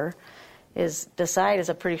over decide is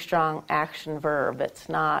a pretty strong action verb. It's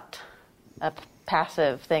not a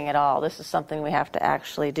passive thing at all. This is something we have to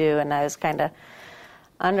actually do, and I was kind of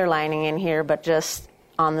underlining in here, but just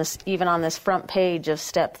on this, even on this front page of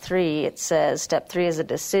step 3, it says step 3 is a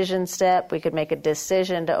decision step. We could make a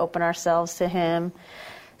decision to open ourselves to Him.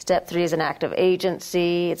 Step 3 is an act of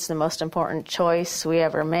agency. It's the most important choice we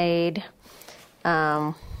ever made.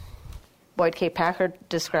 Boyd K. Packer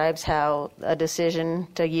describes how a decision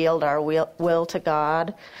to yield our will to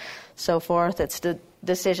God, so forth. It's the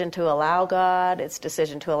decision to allow God. It's a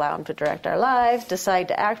decision to allow Him to direct our lives, decide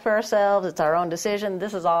to act for ourselves. It's our own decision.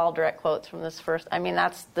 This is all direct quotes from this first. I mean,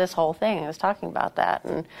 that's this whole thing. I was talking about that.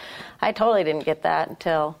 And I totally didn't get that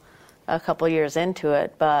until a couple years into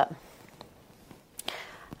it. But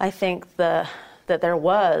I think that there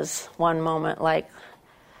was one moment, like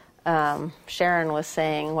Sharon was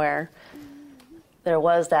saying, where there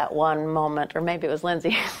was that one moment, or maybe it was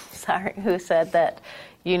Lindsay, sorry, who said that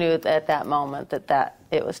you knew at that moment that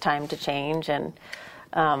it was time to change. And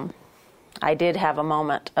I did have a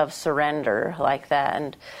moment of surrender like that.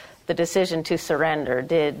 And the decision to surrender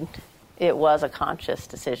it was a conscious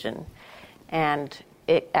decision. And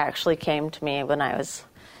it actually came to me when I was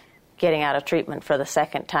getting out of treatment for the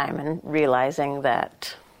second time and realizing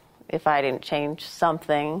that if I didn't change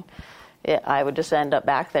something, I would just end up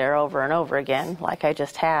back there over and over again like I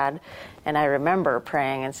just had. And I remember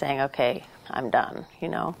praying and saying, okay, I'm done,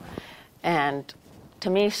 And to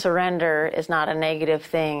me, surrender is not a negative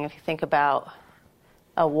thing. If you think about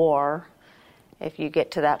a war, if you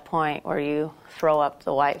get to that point where you throw up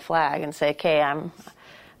the white flag and say, okay,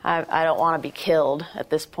 I don't want to be killed at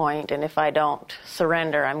this point, and if I don't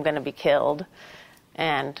surrender, I'm going to be killed.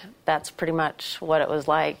 And that's pretty much what it was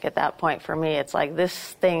like at that point for me. It's like, this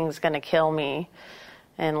thing's going to kill me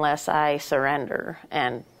unless I surrender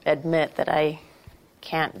and admit that I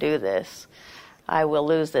can't do this. I will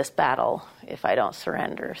lose this battle if I don't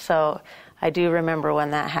surrender. So I do remember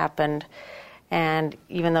when that happened. And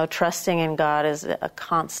even though trusting in God is a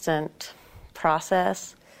constant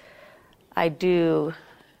process, I do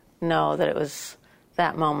know that it was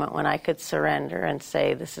that moment when I could surrender and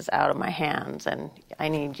say, this is out of my hands and I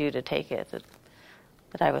need you to take it,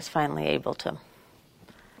 that I was finally able to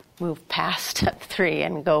move past step 3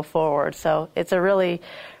 and go forward. So it's a really,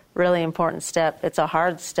 really important step. It's a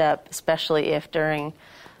hard step, especially if during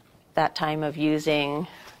that time of using,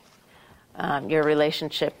 your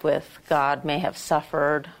relationship with God may have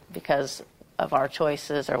suffered because of our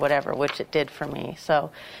choices or whatever, which it did for me.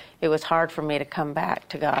 So it was hard for me to come back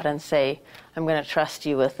to God and say, I'm going to trust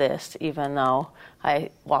you with this, even though I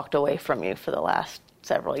walked away from you for the last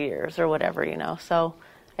several years or whatever, So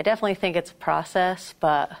I definitely think it's a process,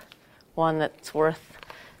 but one that's worth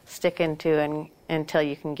sticking to until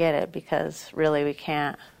you can get it, because really we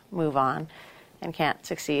can't move on and can't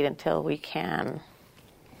succeed until we can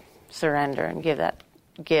surrender and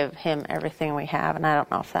give Him everything we have. And I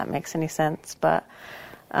don't know if that makes any sense, but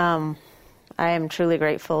I am truly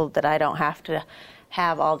grateful that I don't have to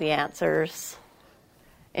have all the answers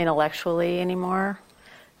intellectually anymore.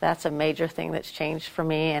 That's a major thing that's changed for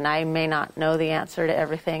me, and I may not know the answer to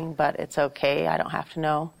everything, but it's okay. I don't have to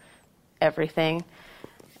know everything,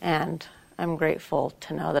 and I'm grateful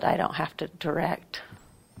to know that I don't have to direct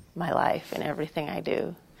my life and everything I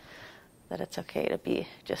do, that it's okay to be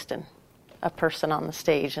just a person on the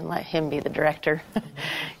stage and let Him be the director,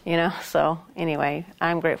 So anyway,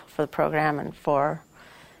 I'm grateful for the program and for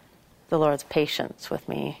the Lord's patience with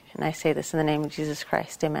me. And I say this in the name of Jesus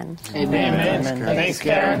Christ. Amen. Amen. Amen. Thanks,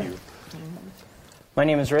 Karen. My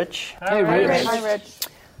name is Rich. Hey, Rich. Hi, Rich.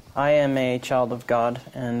 I am a child of God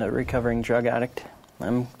and a recovering drug addict.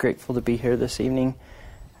 I'm grateful to be here this evening.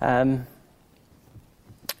 I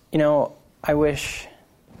wish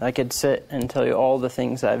I could sit and tell you all the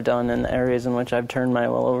things I've done and the areas in which I've turned my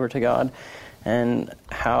will over to God and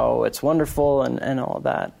how it's wonderful and all of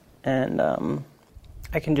that. And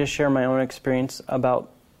I can just share my own experience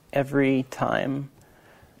about every time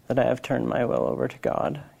that I have turned my will over to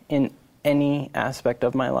God in any aspect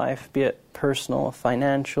of my life, be it personal,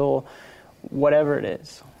 financial, whatever it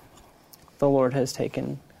is. The Lord has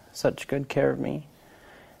taken such good care of me.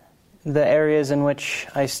 The areas in which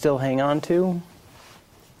I still hang on to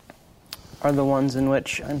are the ones in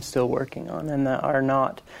which I'm still working on and that are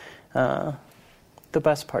not the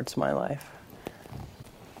best parts of my life.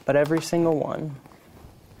 But every single one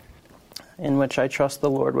in which I trust the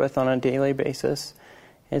Lord with on a daily basis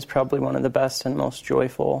is probably one of the best and most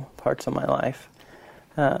joyful parts of my life.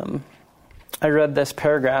 I read this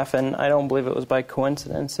paragraph, and I don't believe it was by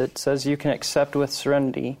coincidence. It says, you can accept with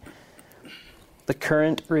serenity the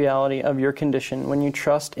current reality of your condition when you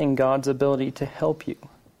trust in God's ability to help you.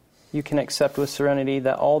 You can accept with serenity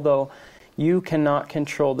that although you cannot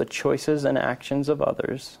control the choices and actions of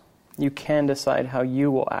others, you can decide how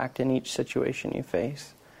you will act in each situation you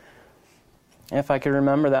face. And if I could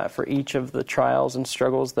remember that for each of the trials and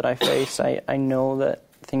struggles that I face, I know that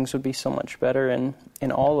things would be so much better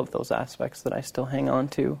in all of those aspects that I still hang on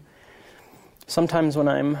to. Sometimes when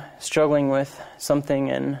I'm struggling with something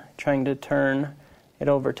and trying to turn it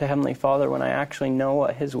over to Heavenly Father, when I actually know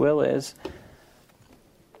what His will is,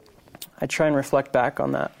 I try and reflect back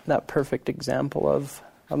on that perfect example of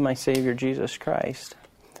my Savior, Jesus Christ.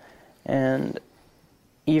 And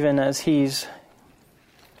even as he's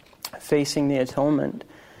facing the atonement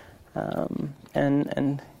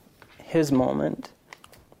and his moment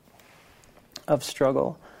of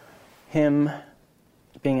struggle, him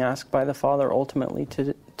being asked by the Father ultimately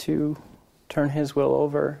to turn his will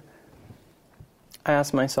over, I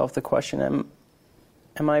ask myself the question,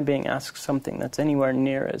 am I being asked something that's anywhere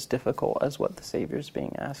near as difficult as what the Savior's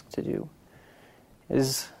being asked to do?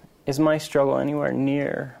 Is my struggle anywhere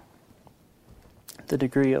near the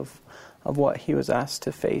degree of what he was asked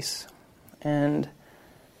to face? And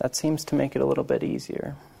that seems to make it a little bit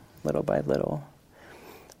easier, little by little.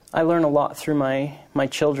 I learn a lot through my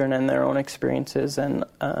children and their own experiences, and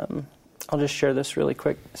I'll just share this really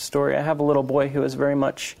quick story. I have a little boy who is very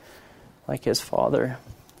much like his father.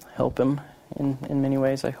 Help him in many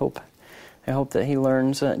ways. I hope that he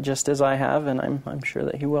learns just as I have, and I'm sure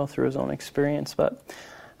that he will through his own experience. But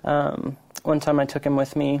one time I took him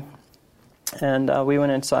with me, and we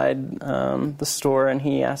went inside the store, and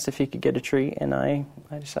he asked if he could get a treat, and I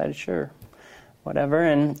decided, sure, whatever.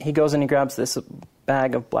 And he goes and he grabs this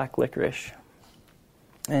bag of black licorice,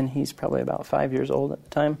 and he's probably about 5 years old at the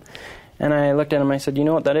time. And I looked at him, I said, you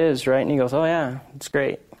know what that is, right? And he goes, oh yeah, it's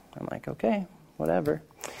great. I'm like, okay, whatever.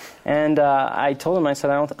 And I told him, I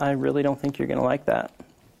said, I really don't think you're going to like that.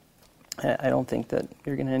 I don't think that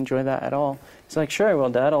you're going to enjoy that at all. He's like, sure I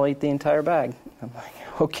will, Dad. I'll eat the entire bag. I'm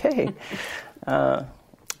like, okay.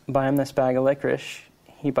 Buy him this bag of licorice.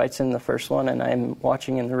 He bites in the first one, and I'm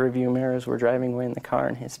watching in the rearview mirror as we're driving away in the car,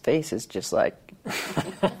 and his face is just like,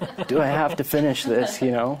 do I have to finish this,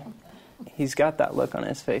 you know? He's got that look on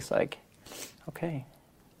his face like, okay,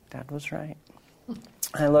 Dad was right.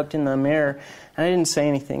 I looked in the mirror, and I didn't say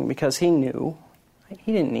anything because he knew.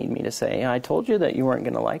 He didn't need me to say, I told you that you weren't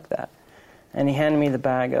going to like that. And he handed me the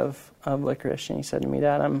bag of licorice, and he said to me,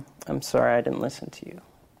 Dad, I'm sorry I didn't listen to you.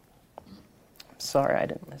 I'm sorry I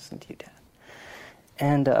didn't listen to you, Dad.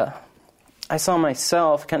 And I saw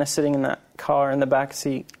myself kind of sitting in that car in the back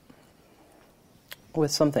seat with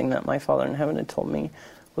something that my Father in heaven had told me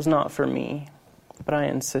was not for me, but I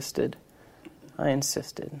insisted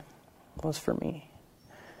was for me.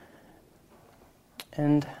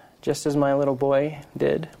 And just as my little boy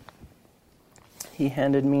did, he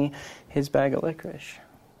handed me his bag of licorice.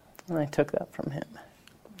 And I took that from him.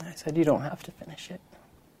 I said, you don't have to finish it.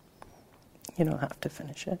 You don't have to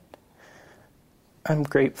finish it. I'm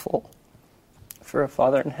grateful for a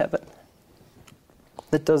Father in heaven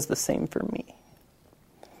that does the same for me.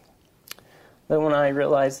 That when I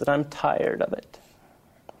realize that I'm tired of it,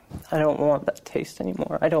 I don't want that taste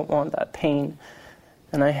anymore. I don't want that pain.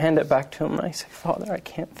 And I hand it back to him and I say, Father, I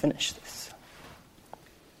can't finish this.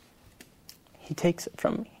 He takes it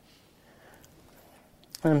from me.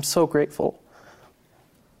 And I'm so grateful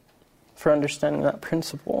for understanding that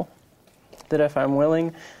principle, that if I'm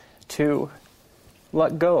willing to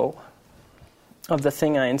let go of the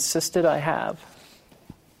thing I insisted I have,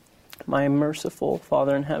 my merciful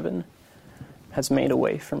Father in heaven has made a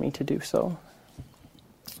way for me to do so.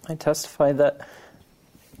 I testify that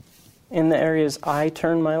in the areas I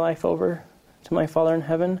turn my life over to my Father in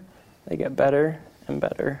heaven, they get better and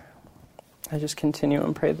better. I just continue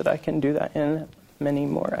and pray that I can do that in many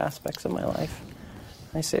more aspects of my life.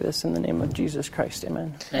 I say this in the name of Jesus Christ.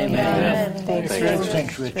 Amen. Amen.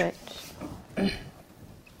 Thanks, Rich.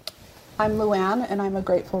 I'm Luann, and I'm a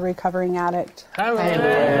grateful recovering addict.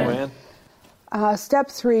 Hi, Luann. Step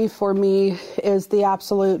 3 for me is the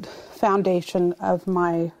absolute foundation of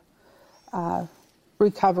my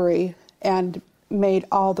recovery and made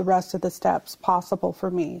all the rest of the steps possible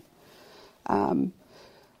for me.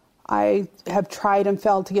 I have tried and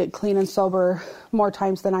failed to get clean and sober more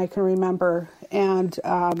times than I can remember, and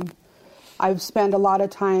I've spent a lot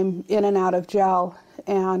of time in and out of jail,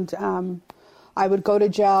 and I would go to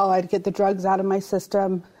jail, I'd get the drugs out of my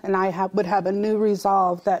system, and I would have a new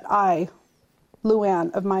resolve that I,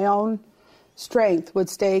 Luann, of my own strength, would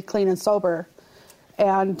stay clean and sober.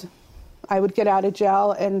 And I would get out of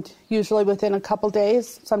jail, and usually within a couple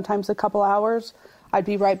days, sometimes a couple hours, I'd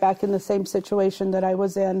be right back in the same situation that I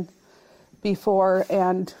was in before,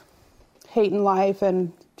 and hating life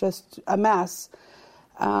and just a mess.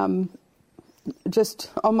 Just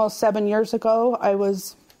almost 7 years ago, I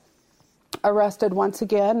was arrested once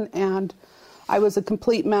again, and I was a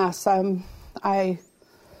complete mess. I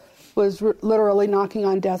was literally knocking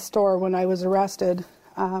on death's door when I was arrested.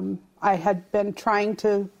 I had been trying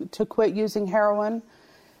to quit using heroin,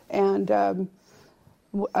 and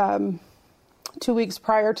 2 weeks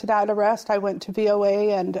prior to that arrest, I went to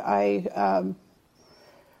VOA, and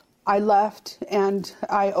I left and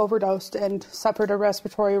I overdosed and suffered a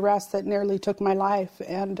respiratory arrest that nearly took my life.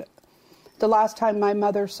 And the last time my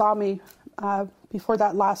mother saw me, before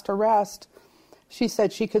that last arrest, she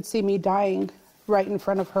said she could see me dying right in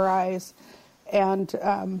front of her eyes. And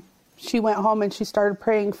she went home and she started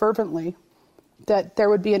praying fervently that there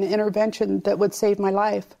would be an intervention that would save my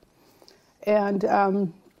life. And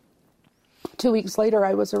 2 weeks later,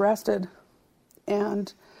 I was arrested.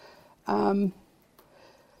 And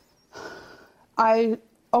I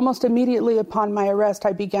almost immediately upon my arrest,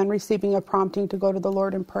 I began receiving a prompting to go to the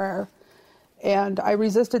Lord in prayer. And I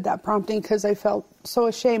resisted that prompting because I felt so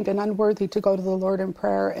ashamed and unworthy to go to the Lord in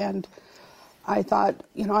prayer. And I thought,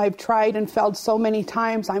 I've tried and failed so many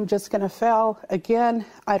times, I'm just going to fail again.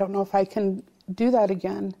 I don't know if I can do that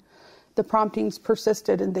again. The promptings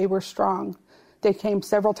persisted and they were strong. They came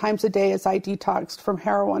several times a day as I detoxed from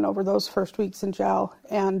heroin over those first weeks in jail.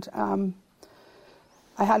 And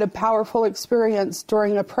I had a powerful experience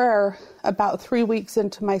during a prayer about 3 weeks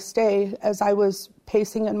into my stay as I was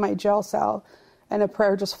pacing in my jail cell, and a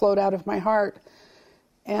prayer just flowed out of my heart.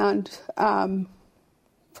 And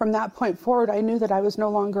from that point forward, I knew that I was no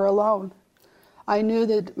longer alone. I knew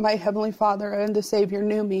that my Heavenly Father and the Savior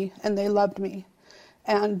knew me, and they loved me,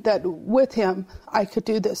 and that with Him, I could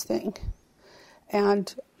do this thing.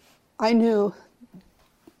 And I knew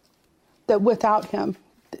that without Him,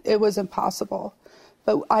 it was impossible.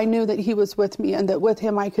 But I knew that He was with me and that with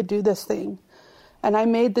Him I could do this thing. And I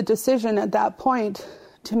made the decision at that point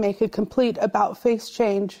to make a complete about-face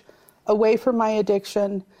change away from my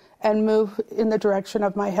addiction and move in the direction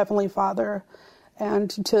of my Heavenly Father and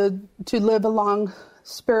to live along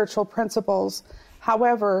spiritual principles.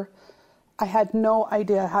 However, I had no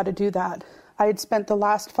idea how to do that. I had spent the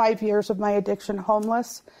last 5 years of my addiction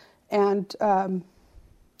homeless and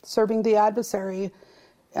serving the adversary,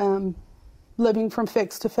 living from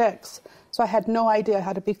fix to fix. So I had no idea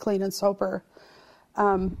how to be clean and sober.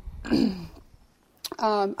 I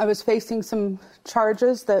was facing some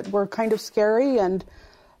charges that were kind of scary, and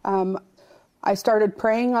I started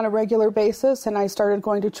praying on a regular basis, and I started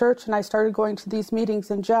going to church, and I started going to these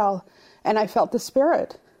meetings in jail, and I felt the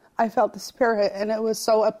Spirit. I felt the Spirit, and it was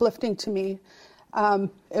so uplifting to me.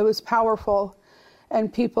 It was powerful,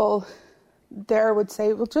 and people there would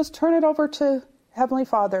say, well, just turn it over to Heavenly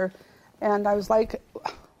Father. And I was like,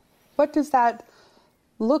 what does that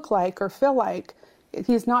look like or feel like?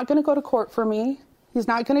 He's not going to go to court for me. He's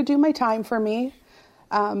not going to do my time for me.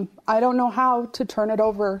 I don't know how to turn it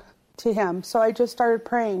over to Him. So I just started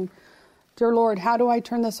praying, dear Lord, how do I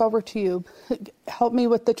turn this over to You? Help me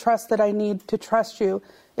with the trust that I need to trust You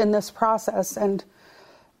in this process. And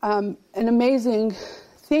an amazing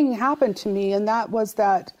thing happened to me, and that was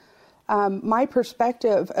that my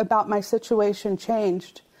perspective about my situation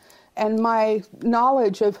changed. And my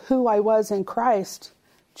knowledge of who I was in Christ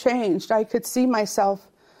changed. I could see myself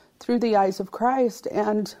through the eyes of Christ,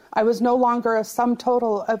 and I was no longer a sum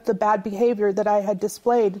total of the bad behavior that I had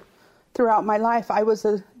displayed throughout my life. I was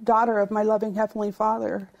a daughter of my loving Heavenly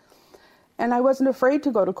Father. And I wasn't afraid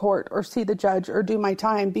to go to court or see the judge or do my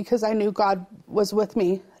time because I knew God was with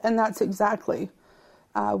me. And that's exactly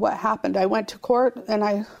what happened. I went to court and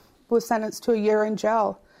I was sentenced to a year in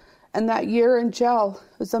jail. And that year in jail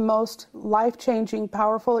was the most life-changing,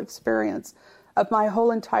 powerful experience of my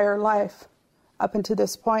whole entire life up until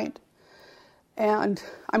this point. And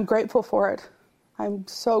I'm grateful for it. I'm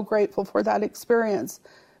so grateful for that experience,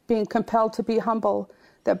 being compelled to be humble,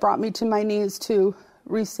 that brought me to my knees to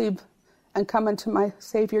receive and come into my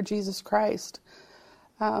Savior, Jesus Christ.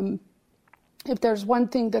 If there's one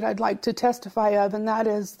thing that I'd like to testify of, and that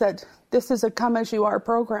is that this is a come as you are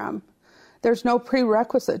program. There's no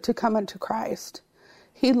prerequisite to come into Christ.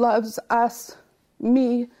 He loves us,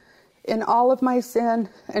 me, in all of my sin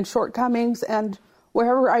and shortcomings, and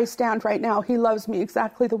wherever I stand right now, He loves me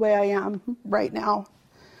exactly the way I am right now.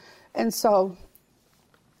 And so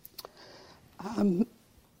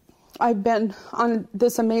I've been on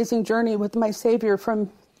this amazing journey with my Savior from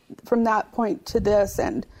that point to this,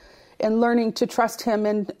 and learning to trust Him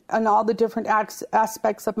in all the different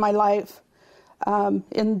aspects of my life.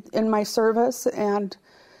 In my service and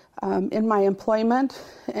in my employment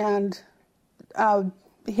and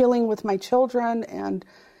healing with my children, and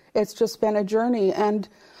it's just been a journey. And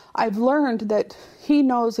I've learned that He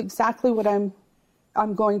knows exactly what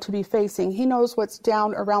I'm going to be facing. He knows what's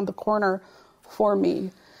down around the corner for me,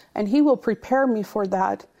 and He will prepare me for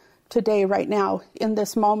that today, right now, in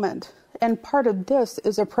this moment. And part of this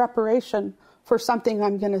is a preparation for something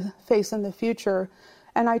I'm going to face in the future,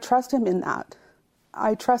 and I trust Him in that.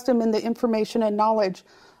 I trust Him in the information and knowledge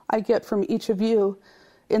I get from each of you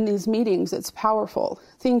in these meetings, it's powerful.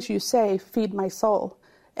 Things you say feed my soul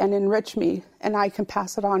and enrich me, and I can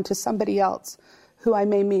pass it on to somebody else who I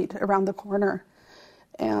may meet around the corner.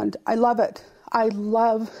 And I love it. I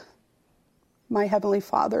love my Heavenly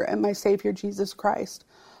Father and my Savior, Jesus Christ.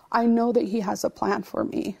 I know that He has a plan for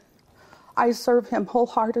me. I serve Him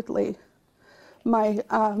wholeheartedly. My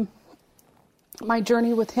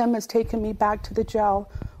journey with Him has taken me back to the jail,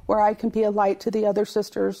 where I can be a light to the other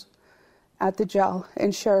sisters at the jail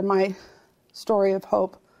and share my story of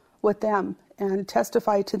hope with them and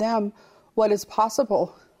testify to them what is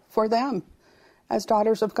possible for them as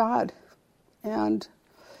daughters of God. And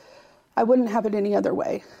I wouldn't have it any other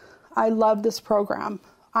way. I love this program.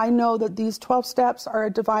 I know that these 12 steps are a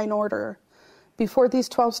divine order. Before these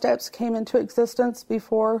 12 steps came into existence,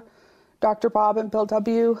 before Dr. Bob and Bill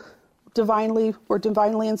W. were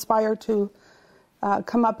divinely inspired to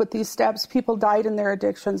come up with these steps, people died in their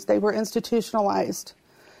addictions. They were institutionalized.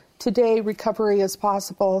 Today, recovery is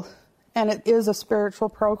possible, and it is a spiritual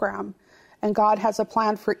program. And God has a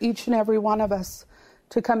plan for each and every one of us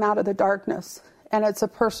to come out of the darkness. And it's a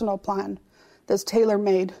personal plan that's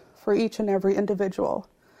tailor-made for each and every individual.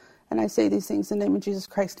 And I say these things in the name of Jesus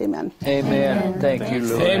Christ. Amen. Amen. Thank you,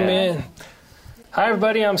 Lord. Amen. Hi,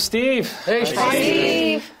 everybody. I'm Steve. Hey,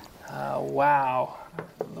 Steve. Wow.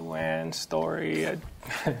 Luann's story.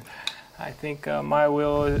 I think my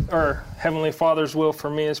will, or Heavenly Father's will for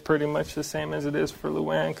me, is pretty much the same as it is for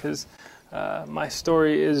Luann, because my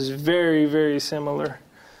story is very, very similar.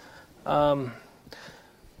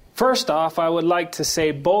 First off, I would like to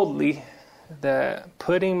say boldly that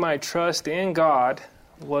putting my trust in God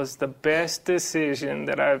was the best decision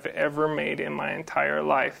that I've ever made in my entire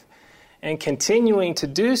life. And continuing to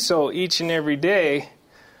do so each and every day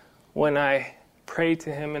when I pray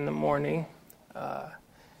to Him in the morning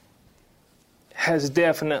has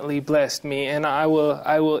definitely blessed me, and I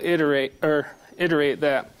will iterate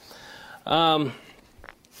that.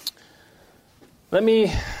 Let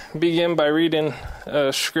me begin by reading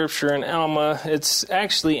scripture in Alma. It's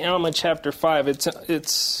actually Alma chapter 5.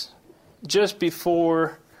 It's just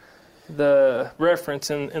before the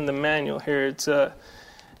reference in the manual here. It's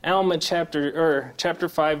Alma chapter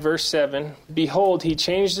 5 verse 7. Behold, He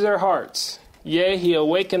changed their hearts. Yea, He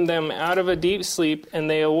awakened them out of a deep sleep, and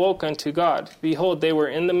they awoke unto God. Behold, they were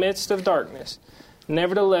in the midst of darkness.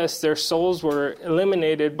 Nevertheless, their souls were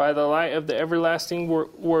illuminated by the light of the everlasting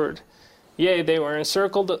word. Yea, they were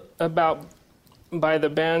encircled about by the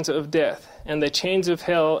bands of death, and the chains of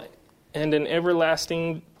hell and an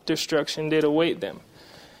everlasting destruction did await them.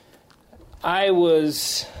 I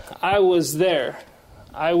was there.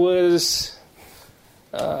 I was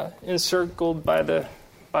encircled by the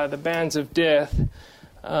bands of death.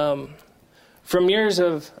 From years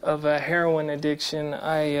of a heroin addiction,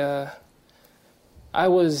 I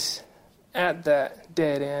was at that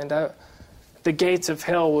dead end. The gates of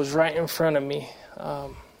hell was right in front of me.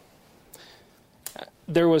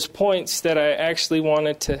 There was points that I actually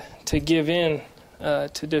wanted to give in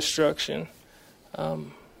to destruction.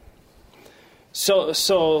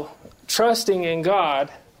 So trusting in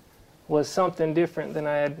God was something different than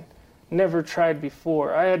I had never tried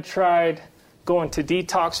before. I had tried going to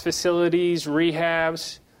detox facilities,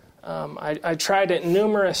 rehabs. I tried it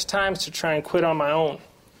numerous times to try and quit on my own.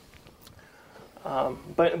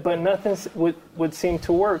 But nothing would seem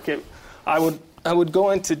to work. I would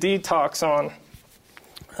go into detox on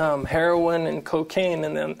heroin and cocaine,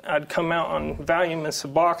 and then I'd come out on Valium and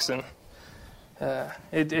Suboxone.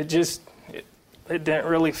 It didn't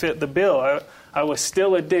really fit the bill. I was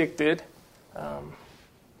still addicted,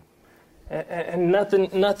 and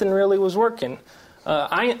nothing really was working.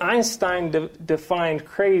 Einstein defined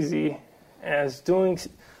crazy as doing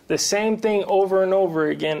the same thing over and over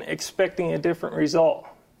again, expecting a different result.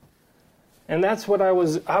 And that's what I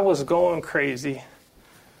was going crazy.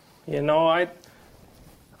 You know,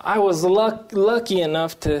 I was lucky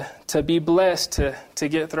enough to be blessed to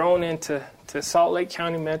get thrown into Salt Lake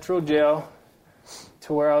County Metro Jail,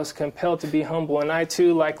 to where I was compelled to be humble. And I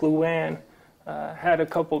too, like Luann, had a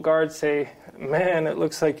couple guards say, "Man, it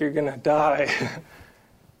looks like you're going to die."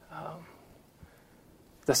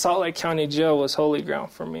 The Salt Lake County Jail was holy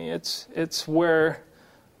ground for me. It's where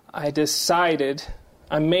I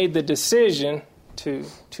made the decision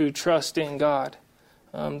to trust in God.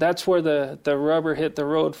 That's where the rubber hit the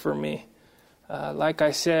road for me. Like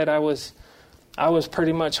I said, I was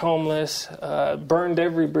pretty much homeless, burned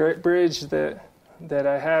every bridge that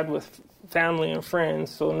I had with family and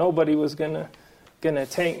friends, so nobody was gonna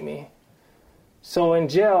take me. So in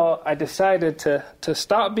jail, I decided to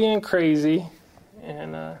stop being crazy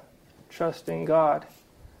and trust in God.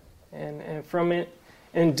 And from it,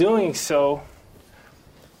 in doing so,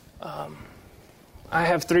 I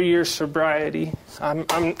have 3 years sobriety. I'm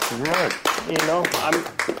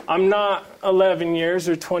not 11 years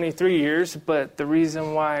or 23 years, but the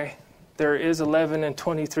reason why there is 11 and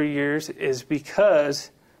 23 years is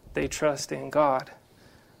because they trust in God.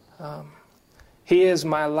 He is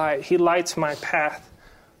my light. He lights my path.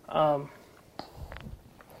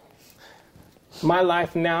 My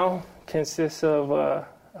life now consists of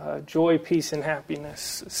joy, peace, and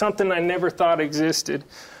happiness, something I never thought existed.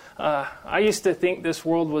 I used to think this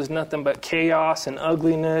world was nothing but chaos and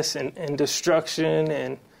ugliness and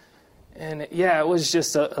destruction, and it was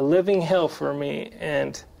just a living hell for me.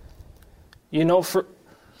 And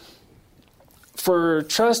for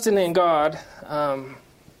trusting in God,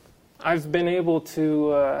 I've been able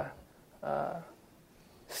to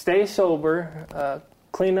stay sober,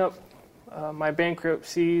 clean up my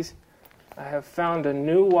bankruptcies. I have found a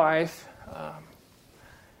new wife.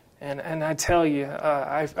 And I tell you,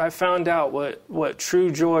 I found out what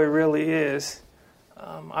true joy really is.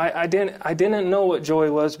 I didn't know what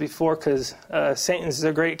joy was before, because Satan's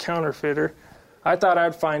a great counterfeiter. I thought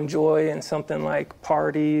I'd find joy in something like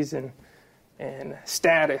parties and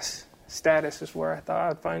status. Status is where I thought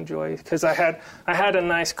I'd find joy, because I had a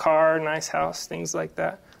nice car, nice house, things like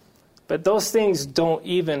that. But those things don't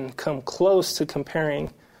even come close to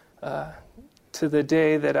comparing to the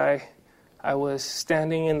day that I was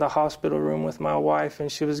standing in the hospital room with my wife,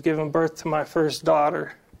 and she was giving birth to my first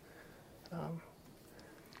daughter.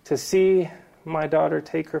 To see my daughter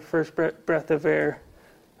take her first breath of air,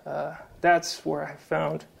 that's where I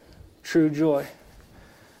found true joy.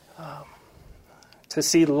 To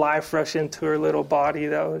see life rush into her little body,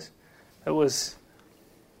 that was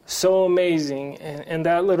so amazing. And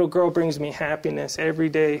that little girl brings me happiness every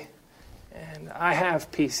day. And I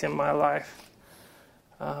have peace in my life.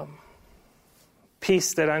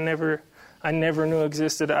 Peace that I never knew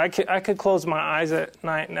existed. I could close my eyes at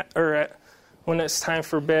night when it's time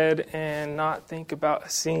for bed and not think about a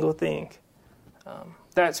single thing.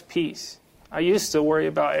 That's peace. I used to worry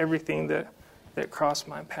about everything that crossed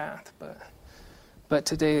my path, but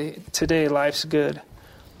today life's good.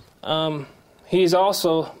 He's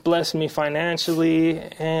also blessed me financially,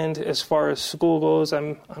 and as far as school goes,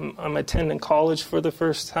 I'm attending college for the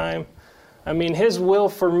first time. I mean, His will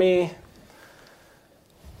for me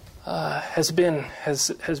has been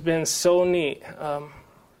so neat.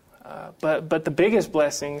 But the biggest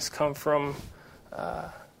blessings come from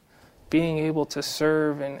being able to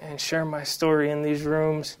serve and share my story in these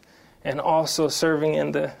rooms, and also serving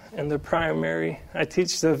in the primary. I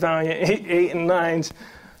teach the Valiant 8 and 9s.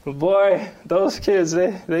 Boy, those kids,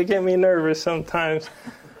 they get me nervous sometimes.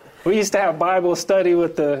 We used to have Bible study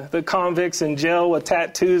with the convicts in jail with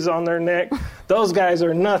tattoos on their neck. Those guys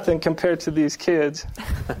are nothing compared to these kids.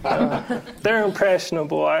 They're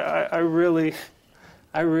impressionable. I really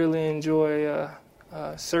enjoy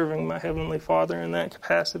serving my Heavenly Father in that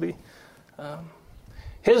capacity.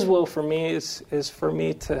 His will for me is for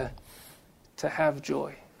me to have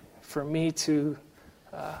joy, for me to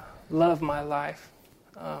love my life.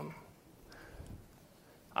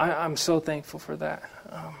 I'm so thankful for that.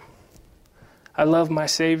 I love my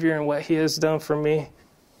Savior and what He has done for me.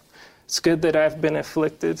 It's good that I've been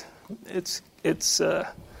afflicted. It's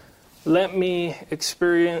let me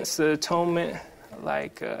experience the atonement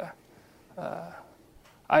like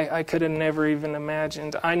I could have never even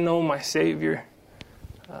imagined. I know my Savior.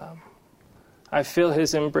 I feel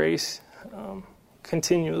His embrace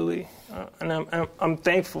continually, and I'm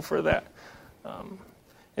thankful for that.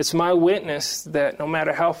 It's my witness that no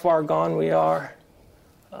matter how far gone we are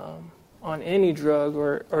on any drug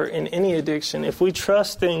or in any addiction, if we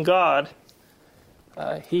trust in God,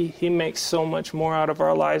 He makes so much more out of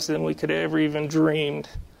our lives than we could have ever even dreamed.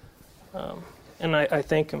 And I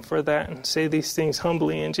thank Him for that and say these things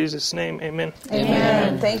humbly in Jesus' name. Amen.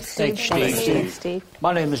 Amen. Thanks, Steve. Thanks, Steve.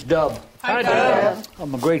 My name is Dub. Hi, Dub.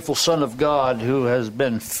 I'm a grateful son of God who has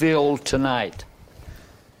been filled tonight.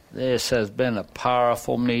 This has been a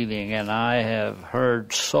powerful meeting, and I have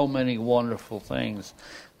heard so many wonderful things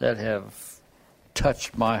that have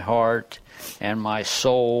touched my heart and my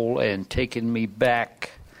soul and taken me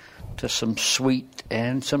back to some sweet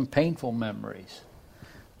and some painful memories.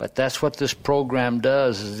 But that's what this program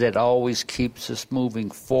does, is it always keeps us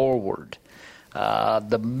moving forward.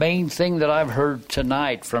 The main thing that I've heard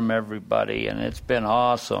tonight from everybody, and it's been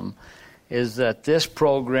awesome, is that this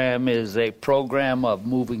program is a program of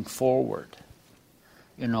moving forward.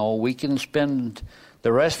 You know, we can spend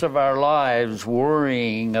the rest of our lives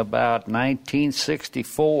worrying about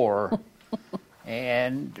 1964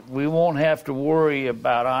 And we won't have to worry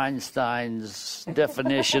about Einstein's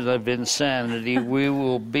definition of insanity. We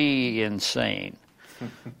will be insane.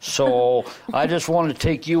 So I just want to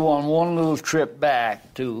take you on one little trip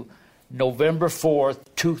back to November 4th,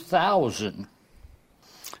 2000.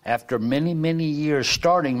 After many, many years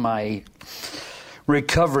starting my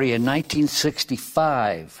recovery in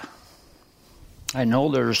 1965. I know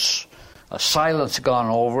there's a silence gone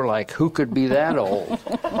over, like, who could be that old?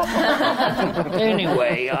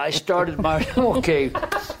 Anyway, I started my... Okay,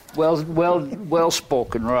 well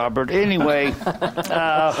spoken, Robert. Anyway,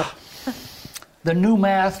 the new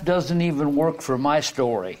math doesn't even work for my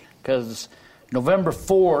story, because November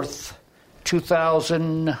 4th,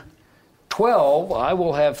 2012, I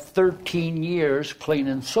will have 13 years clean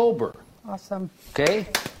and sober. Awesome. Okay?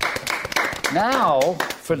 Now,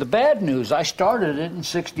 for the bad news, I started it in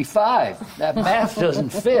 65. That math doesn't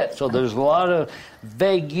fit, so there's a lot of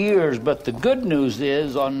vague years. But the good news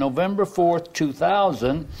is, on November 4th,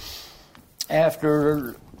 2000,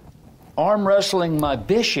 after arm wrestling my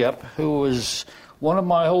bishop, who was one of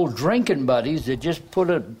my old drinking buddies that just put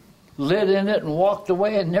a lid in it and walked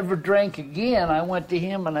away and never drank again, I went to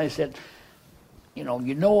him and I said, you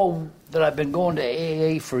know that I've been going to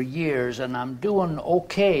AA for years and I'm doing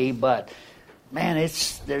okay, but man,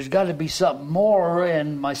 there's got to be something more.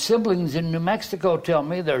 And my siblings in New Mexico tell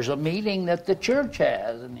me there's a meeting that the church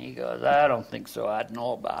has. And he goes, I don't think so. I'd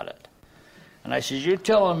know about it. And I says, you're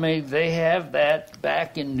telling me they have that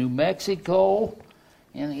back in New Mexico,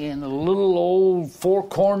 in the little old Four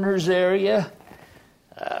Corners area,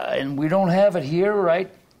 and we don't have it here,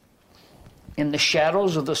 right in the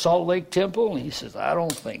shadows of the Salt Lake Temple? And he says, I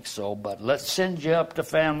don't think so, but let's send you up to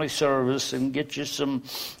family service and get you some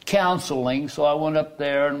counseling. So I went up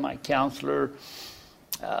there, and my counselor,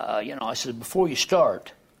 I said, before you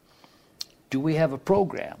start, do we have a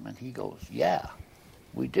program? And he goes, yeah,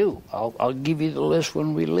 we do. I'll give you the list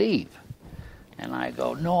when we leave. And I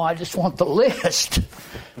go, no, I just want the list.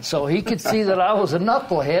 So he could see that I was a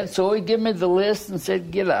knucklehead, so he gave me the list and said,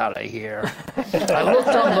 get out of here. I looked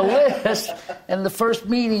on the list, and the first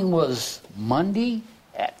meeting was Monday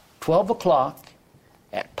at 12 o'clock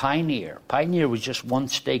at Pioneer. Pioneer was just one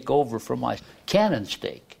stake over from my Cannon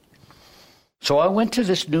stake. So I went to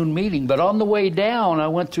this noon meeting, but on the way down, I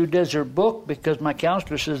went through Desert Book because my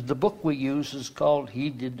counselor says the book we use is called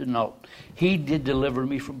He Did Deliver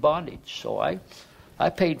Me from Bondage. So I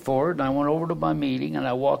paid for it, and I went over to my meeting, and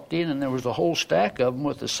I walked in, and there was a whole stack of them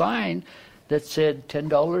with a sign that said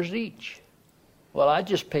 $10 each. Well, I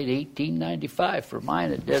just paid $18.95 for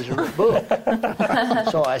mine at Desert Book.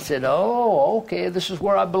 So I said, oh, okay, this is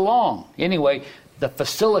where I belong. Anyway, the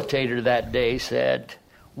facilitator that day said,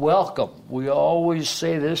 welcome. We always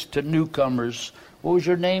say this to newcomers. What was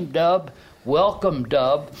your name, Dub? Welcome,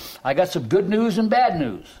 Dub. I got some good news and bad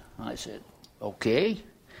news. I said, okay.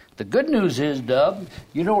 The good news is, Dub,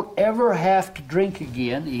 you don't ever have to drink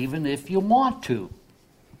again, even if you want to.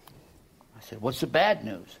 I said, what's the bad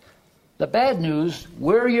news? The bad news,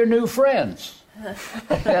 we're your new friends.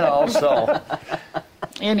 So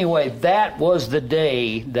anyway, that was the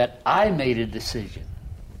day that I made a decision,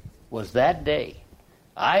 was that day.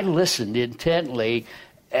 I listened intently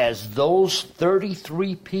as those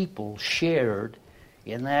 33 people shared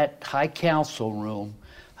in that high council room.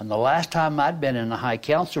 And the last time I'd been in the high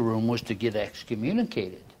council room was to get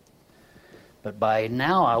excommunicated. But by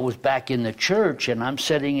now I was back in the church, and I'm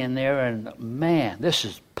sitting in there, and man, this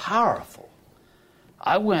is powerful.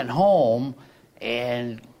 I went home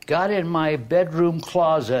and got in my bedroom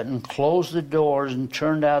closet and closed the doors and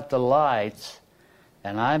turned out the lights.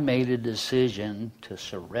 And I made a decision to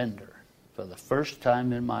surrender for the first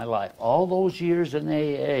time in my life. All those years in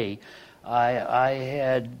AA, I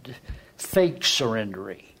had fake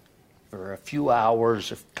surrendering for a few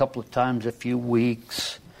hours, a couple of times a few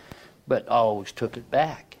weeks, but I always took it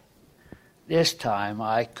back. This time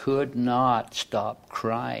I could not stop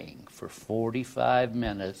crying for 45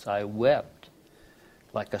 minutes. I wept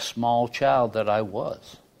like a small child that I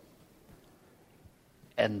was.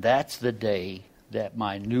 And that's the day that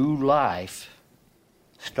my new life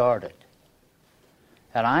started.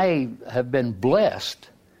 And I have been blessed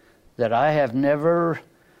that I have never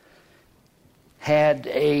had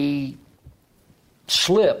a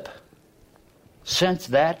slip since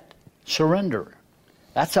that surrender.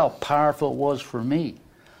 That's how powerful it was for me.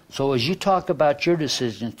 So as you talk about your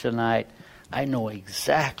decisions tonight, I know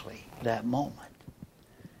exactly that moment.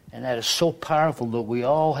 And that is so powerful that we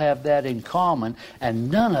all have that in common,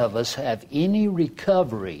 and none of us have any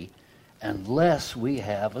recovery unless we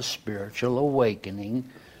have a spiritual awakening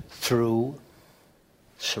through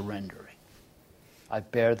surrendering. I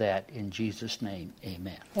bear that in Jesus' name.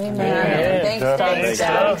 Amen. Amen. Thanks,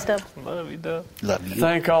 Doug. Love you, Doug. Love you.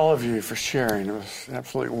 Thank all of you for sharing. It was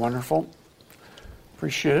absolutely wonderful.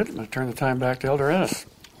 Appreciate it. I'm going to turn the time back to Elder Ennis.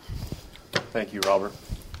 Thank you, Robert.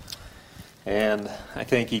 And I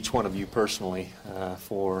thank each one of you personally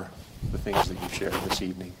for the things that you've shared this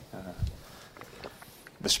evening.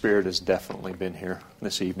 The Spirit has definitely been here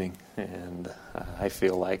this evening, and I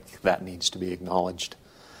feel like that needs to be acknowledged.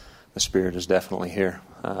 The Spirit is definitely here.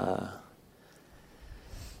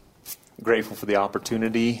 Grateful for the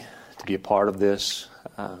opportunity to be a part of this.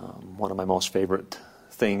 One of my most favorite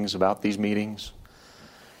things about these meetings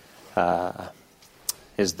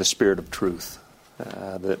is the Spirit of truth.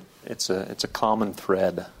 That it's a common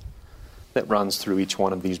thread that runs through each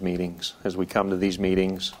one of these meetings. As we come to these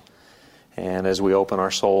meetings and as we open our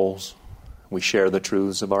souls, we share the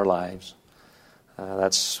truths of our lives.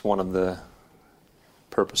 That's one of the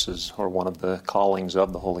purposes or one of the callings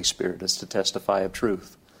of the Holy Spirit, is to testify of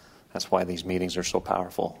truth. That's why these meetings are so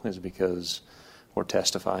powerful, is because we're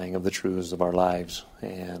testifying of the truths of our lives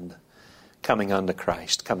and coming unto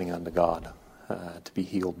Christ, coming unto God, to be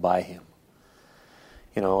healed by Him.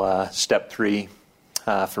 You know, step 3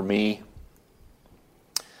 for me.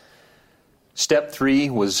 Step 3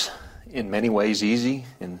 was in many ways easy,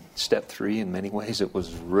 and step 3 in many ways it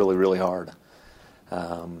was really, really hard.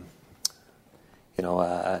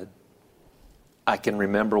 I can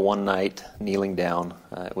remember one night kneeling down.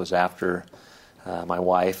 It was after my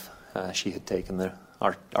wife, she had taken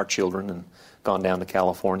our children and gone down to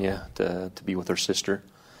California to be with her sister.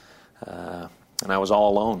 And I was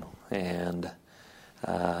all alone. And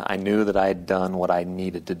I knew that I had done what I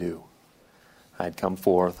needed to do. I had come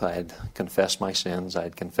forth. I had confessed my sins. I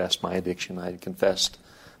had confessed my addiction. I had confessed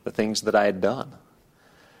the things that I had done.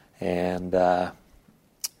 And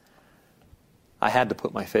I had to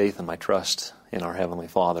put my faith and my trust in our Heavenly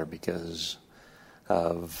Father because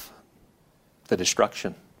of the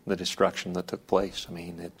destruction that took place. I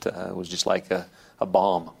mean, it was just like a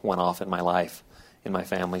bomb went off in my life, in my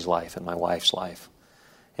family's life, in my wife's life.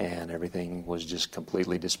 And everything was just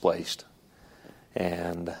completely displaced.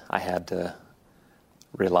 And I had to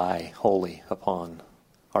rely wholly upon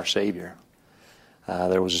our Savior.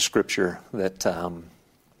 There was a scripture that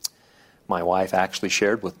my wife actually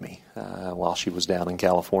shared with me while she was down in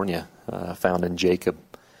California, found in Jacob.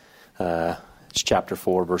 It's chapter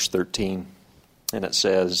 4, verse 13. And it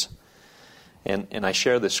says, and I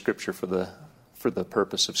share this scripture for the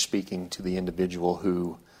purpose of speaking to the individual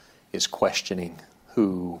who is questioning,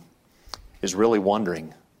 who is really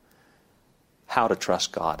wondering how to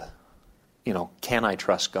trust God. You know, can I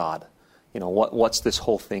trust God? You know, what's this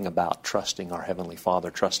whole thing about trusting our Heavenly Father,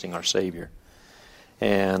 trusting our Savior?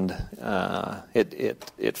 And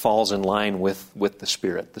it falls in line with the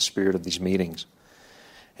Spirit of these meetings.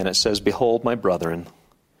 And it says, "Behold, my brethren,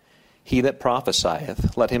 he that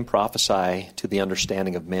prophesieth, let him prophesy to the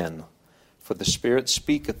understanding of men. For the Spirit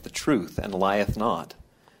speaketh the truth, and lieth not.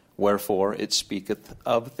 Wherefore it speaketh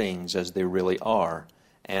of things as they really are,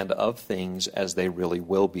 and of things as they really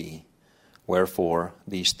will be. Wherefore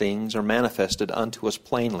these things are manifested unto us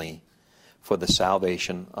plainly, for the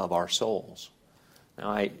salvation of our souls." Now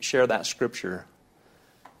I share that scripture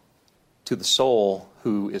to the soul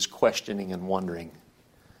who is questioning and wondering.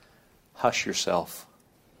 Hush yourself.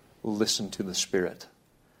 Listen to the Spirit.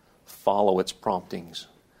 Follow its promptings.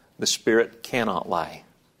 The Spirit cannot lie.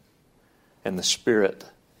 And the Spirit,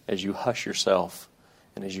 as you hush yourself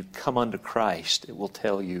and as you come unto Christ, it will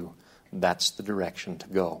tell you that's the direction to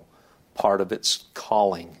go. Part of its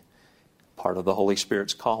calling, part of the Holy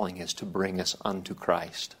Spirit's calling is to bring us unto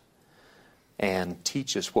Christ and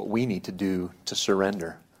teach us what we need to do to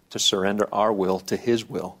surrender our will to His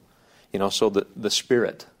will. You know, so the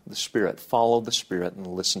Spirit, follow the Spirit and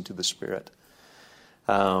listen to the Spirit.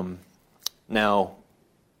 Now,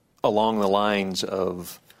 along the lines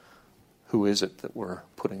of who is it that we're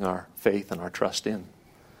putting our faith and our trust in?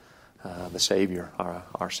 The Savior,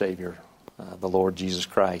 our Savior, the Lord Jesus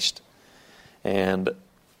Christ. And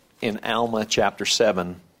in Alma chapter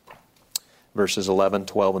 7, verses 11,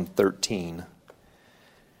 12, and 13,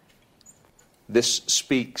 this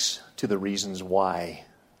speaks to the reasons why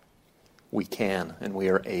we can and we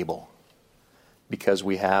are able. Because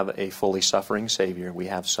we have a fully suffering Savior, we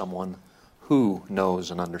have someone who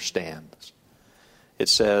knows and understands. It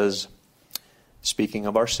says, speaking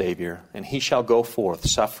of our Savior, "And he shall go forth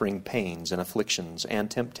suffering pains and afflictions and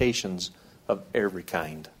temptations of every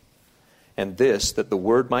kind. And this, that the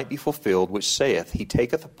word might be fulfilled, which saith, He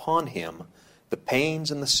taketh upon him the pains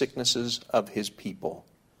and the sicknesses of his people.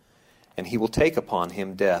 And he will take upon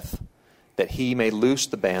him death, that he may loose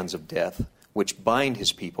the bands of death, which bind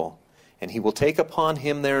his people, and he will take upon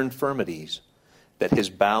him their infirmities, that his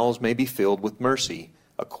bowels may be filled with mercy,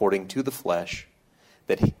 according to the flesh,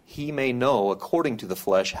 that he may know, according to the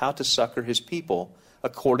flesh, how to succor his people,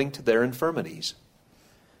 according to their infirmities.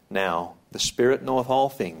 Now, the Spirit knoweth all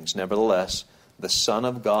things, nevertheless, the Son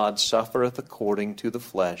of God suffereth according to the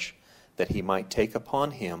flesh, that he might take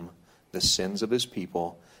upon him the sins of his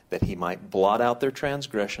people, that he might blot out their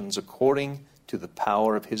transgressions according to the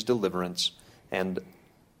power of his deliverance, according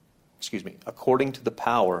to the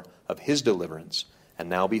power of his deliverance. And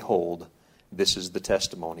now behold, this is the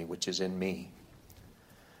testimony which is in me.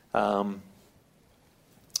 The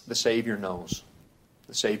Savior knows.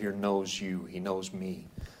 The Savior knows you. He knows me.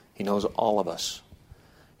 He knows all of us.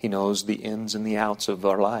 He knows the ins and the outs of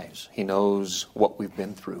our lives. He knows what we've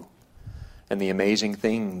been through. And the amazing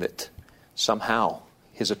thing that somehow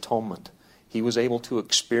his atonement, he was able to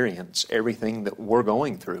experience everything that we're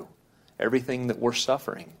going through, everything that we're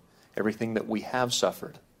suffering, everything that we have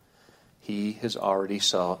suffered. He has already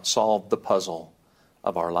solved the puzzle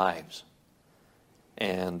of our lives.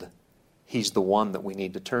 And he's the one that we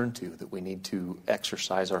need to turn to, that we need to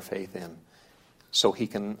exercise our faith in, so he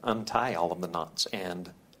can untie all of the knots and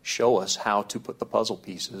show us how to put the puzzle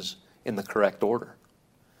pieces in the correct order.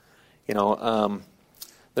 You know,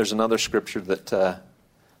 there's another scripture that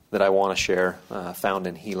I want to share, found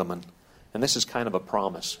in Helaman. And this is kind of a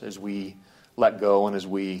promise as we let go and as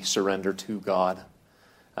we surrender to God.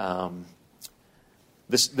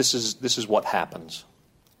 This is what happens.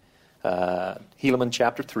 Helaman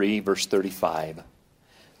chapter 3, verse 35.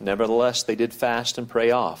 Nevertheless, they did fast and pray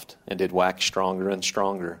oft, and did wax stronger and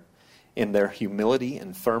stronger in their humility,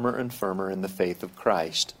 and firmer in the faith of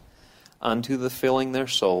Christ, unto the filling their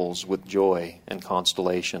souls with joy and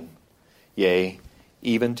consolation, yea,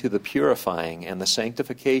 even to the purifying and the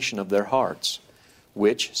sanctification of their hearts,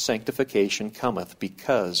 which sanctification cometh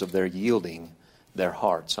because of their yielding their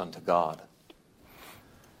hearts unto God.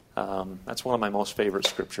 That's one of my most favorite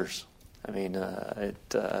scriptures. I mean,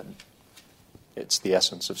 it's the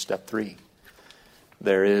essence of step 3.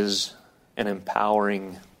 There is an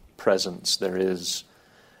empowering presence. There's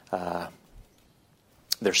a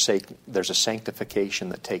sanctification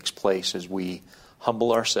that takes place as we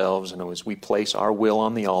humble ourselves and as we place our will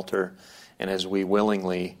on the altar and as we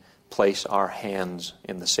willingly place our hands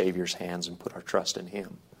in the Savior's hands and put our trust in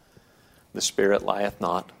him. The Spirit lieth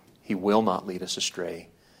not. He will not lead us astray.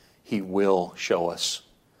 He will show us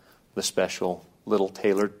the special little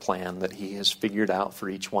tailored plan that he has figured out for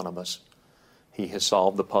each one of us. He has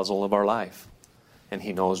solved the puzzle of our life, and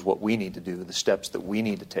he knows what we need to do, the steps that we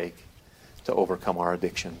need to take to overcome our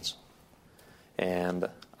addictions. And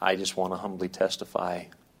I just want to humbly testify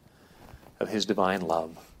of his divine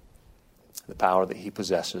love, the power that he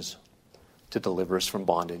possesses to deliver us from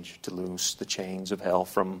bondage, to loose the chains of hell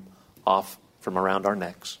from around our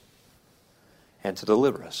necks, and to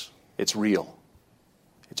deliver us. It's real.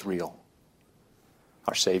 It's real.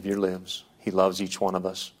 Our Savior lives. He loves each one of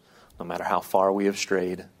us, no matter how far we have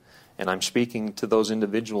strayed. And I'm speaking to those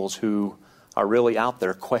individuals who are really out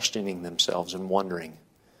there questioning themselves and wondering,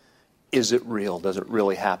 is it real? Does it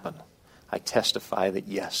really happen? I testify that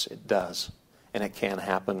yes, it does. And it can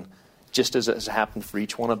happen just as it has happened for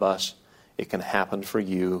each one of us. It can happen for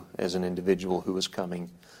you as an individual who is coming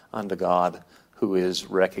unto God, who is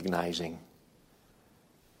recognizing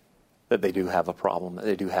that they do have a problem, that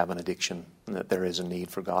they do have an addiction, and that there is a need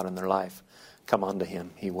for God in their life. Come unto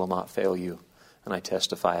him. He will not fail you. And I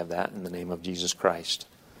testify of that in the name of Jesus Christ.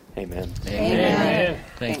 Amen. Amen.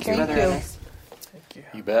 Thank you. Thank you.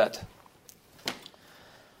 You bet.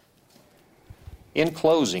 In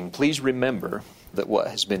closing, please remember that what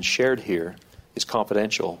has been shared here is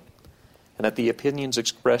confidential, and that the opinions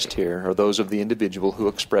expressed here are those of the individual who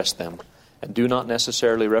expressed them, and do not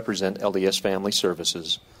necessarily represent LDS Family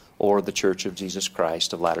Services or the Church of Jesus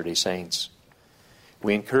Christ of Latter-day Saints.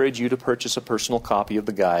 We encourage you to purchase a personal copy of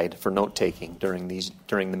the guide for note-taking during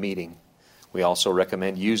the meeting. We also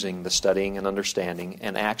recommend using the studying and understanding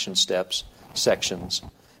and action steps sections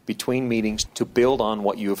between meetings to build on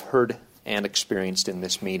what you have heard and experienced in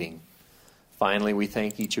this meeting. Finally, we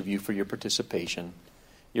thank each of you for your participation.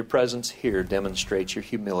 Your presence here demonstrates your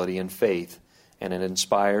humility and faith, and it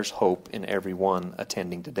inspires hope in everyone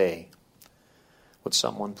attending today. Would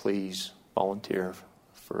someone please volunteer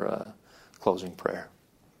for a closing prayer?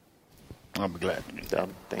 I'll be glad to do that.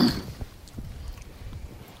 Thank you.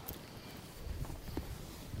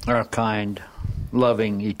 Our kind,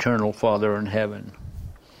 loving, eternal Father in heaven,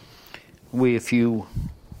 we, a few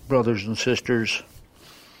brothers and sisters,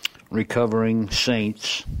 recovering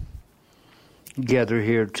saints, gather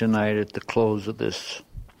here tonight at the close of this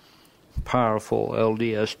powerful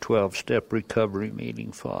LDS 12-step recovery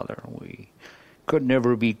meeting, Father. We could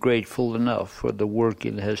never be grateful enough for the work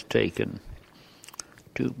it has taken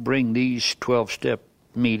to bring these 12-step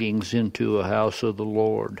meetings into a house of the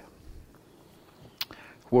Lord,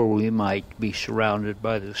 where we might be surrounded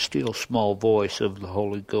by the still small voice of the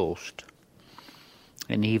Holy Ghost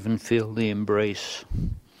and even feel the embrace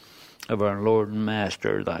of our Lord and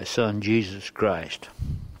Master, thy Son, Jesus Christ.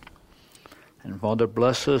 And Father,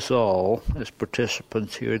 bless us all as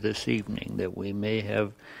participants here this evening, that we may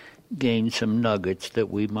have gained some nuggets that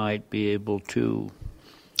we might be able to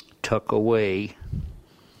tuck away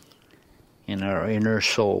in our inner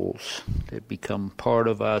souls, that become part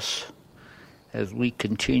of us as we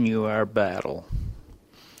continue our battle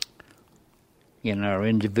in our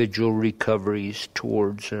individual recoveries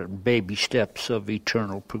towards baby steps of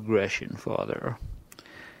eternal progression, Father.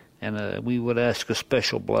 And we would ask a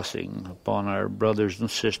special blessing upon our brothers and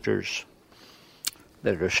sisters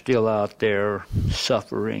that are still out there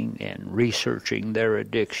suffering and researching their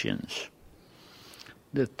addictions,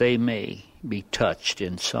 that they may be touched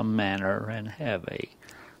in some manner and have a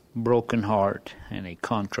broken heart and a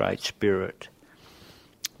contrite spirit,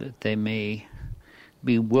 that they may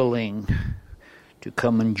be willing to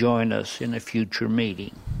come and join us in a future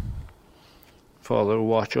meeting. Father,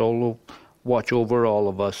 watch over all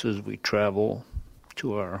of us as we travel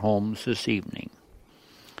to our homes this evening.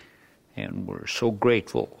 And we're so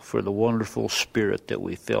grateful for the wonderful spirit that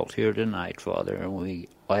we felt here tonight, Father. And we,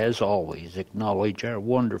 as always, acknowledge our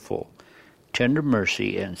wonderful, tender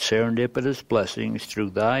mercy and serendipitous blessings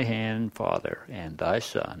through thy hand, Father, and thy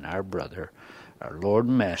Son, our brother, our Lord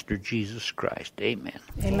and Master, Jesus Christ. Amen.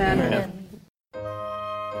 Amen. Amen.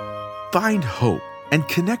 Find hope and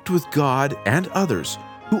connect with God and others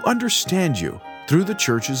who understand you through the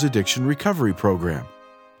church's addiction recovery program.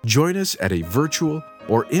 Join us at a virtual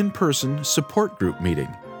or in-person support group meeting.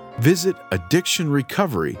 Visit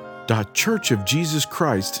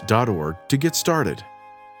addictionrecovery.churchofjesuschrist.org to get started.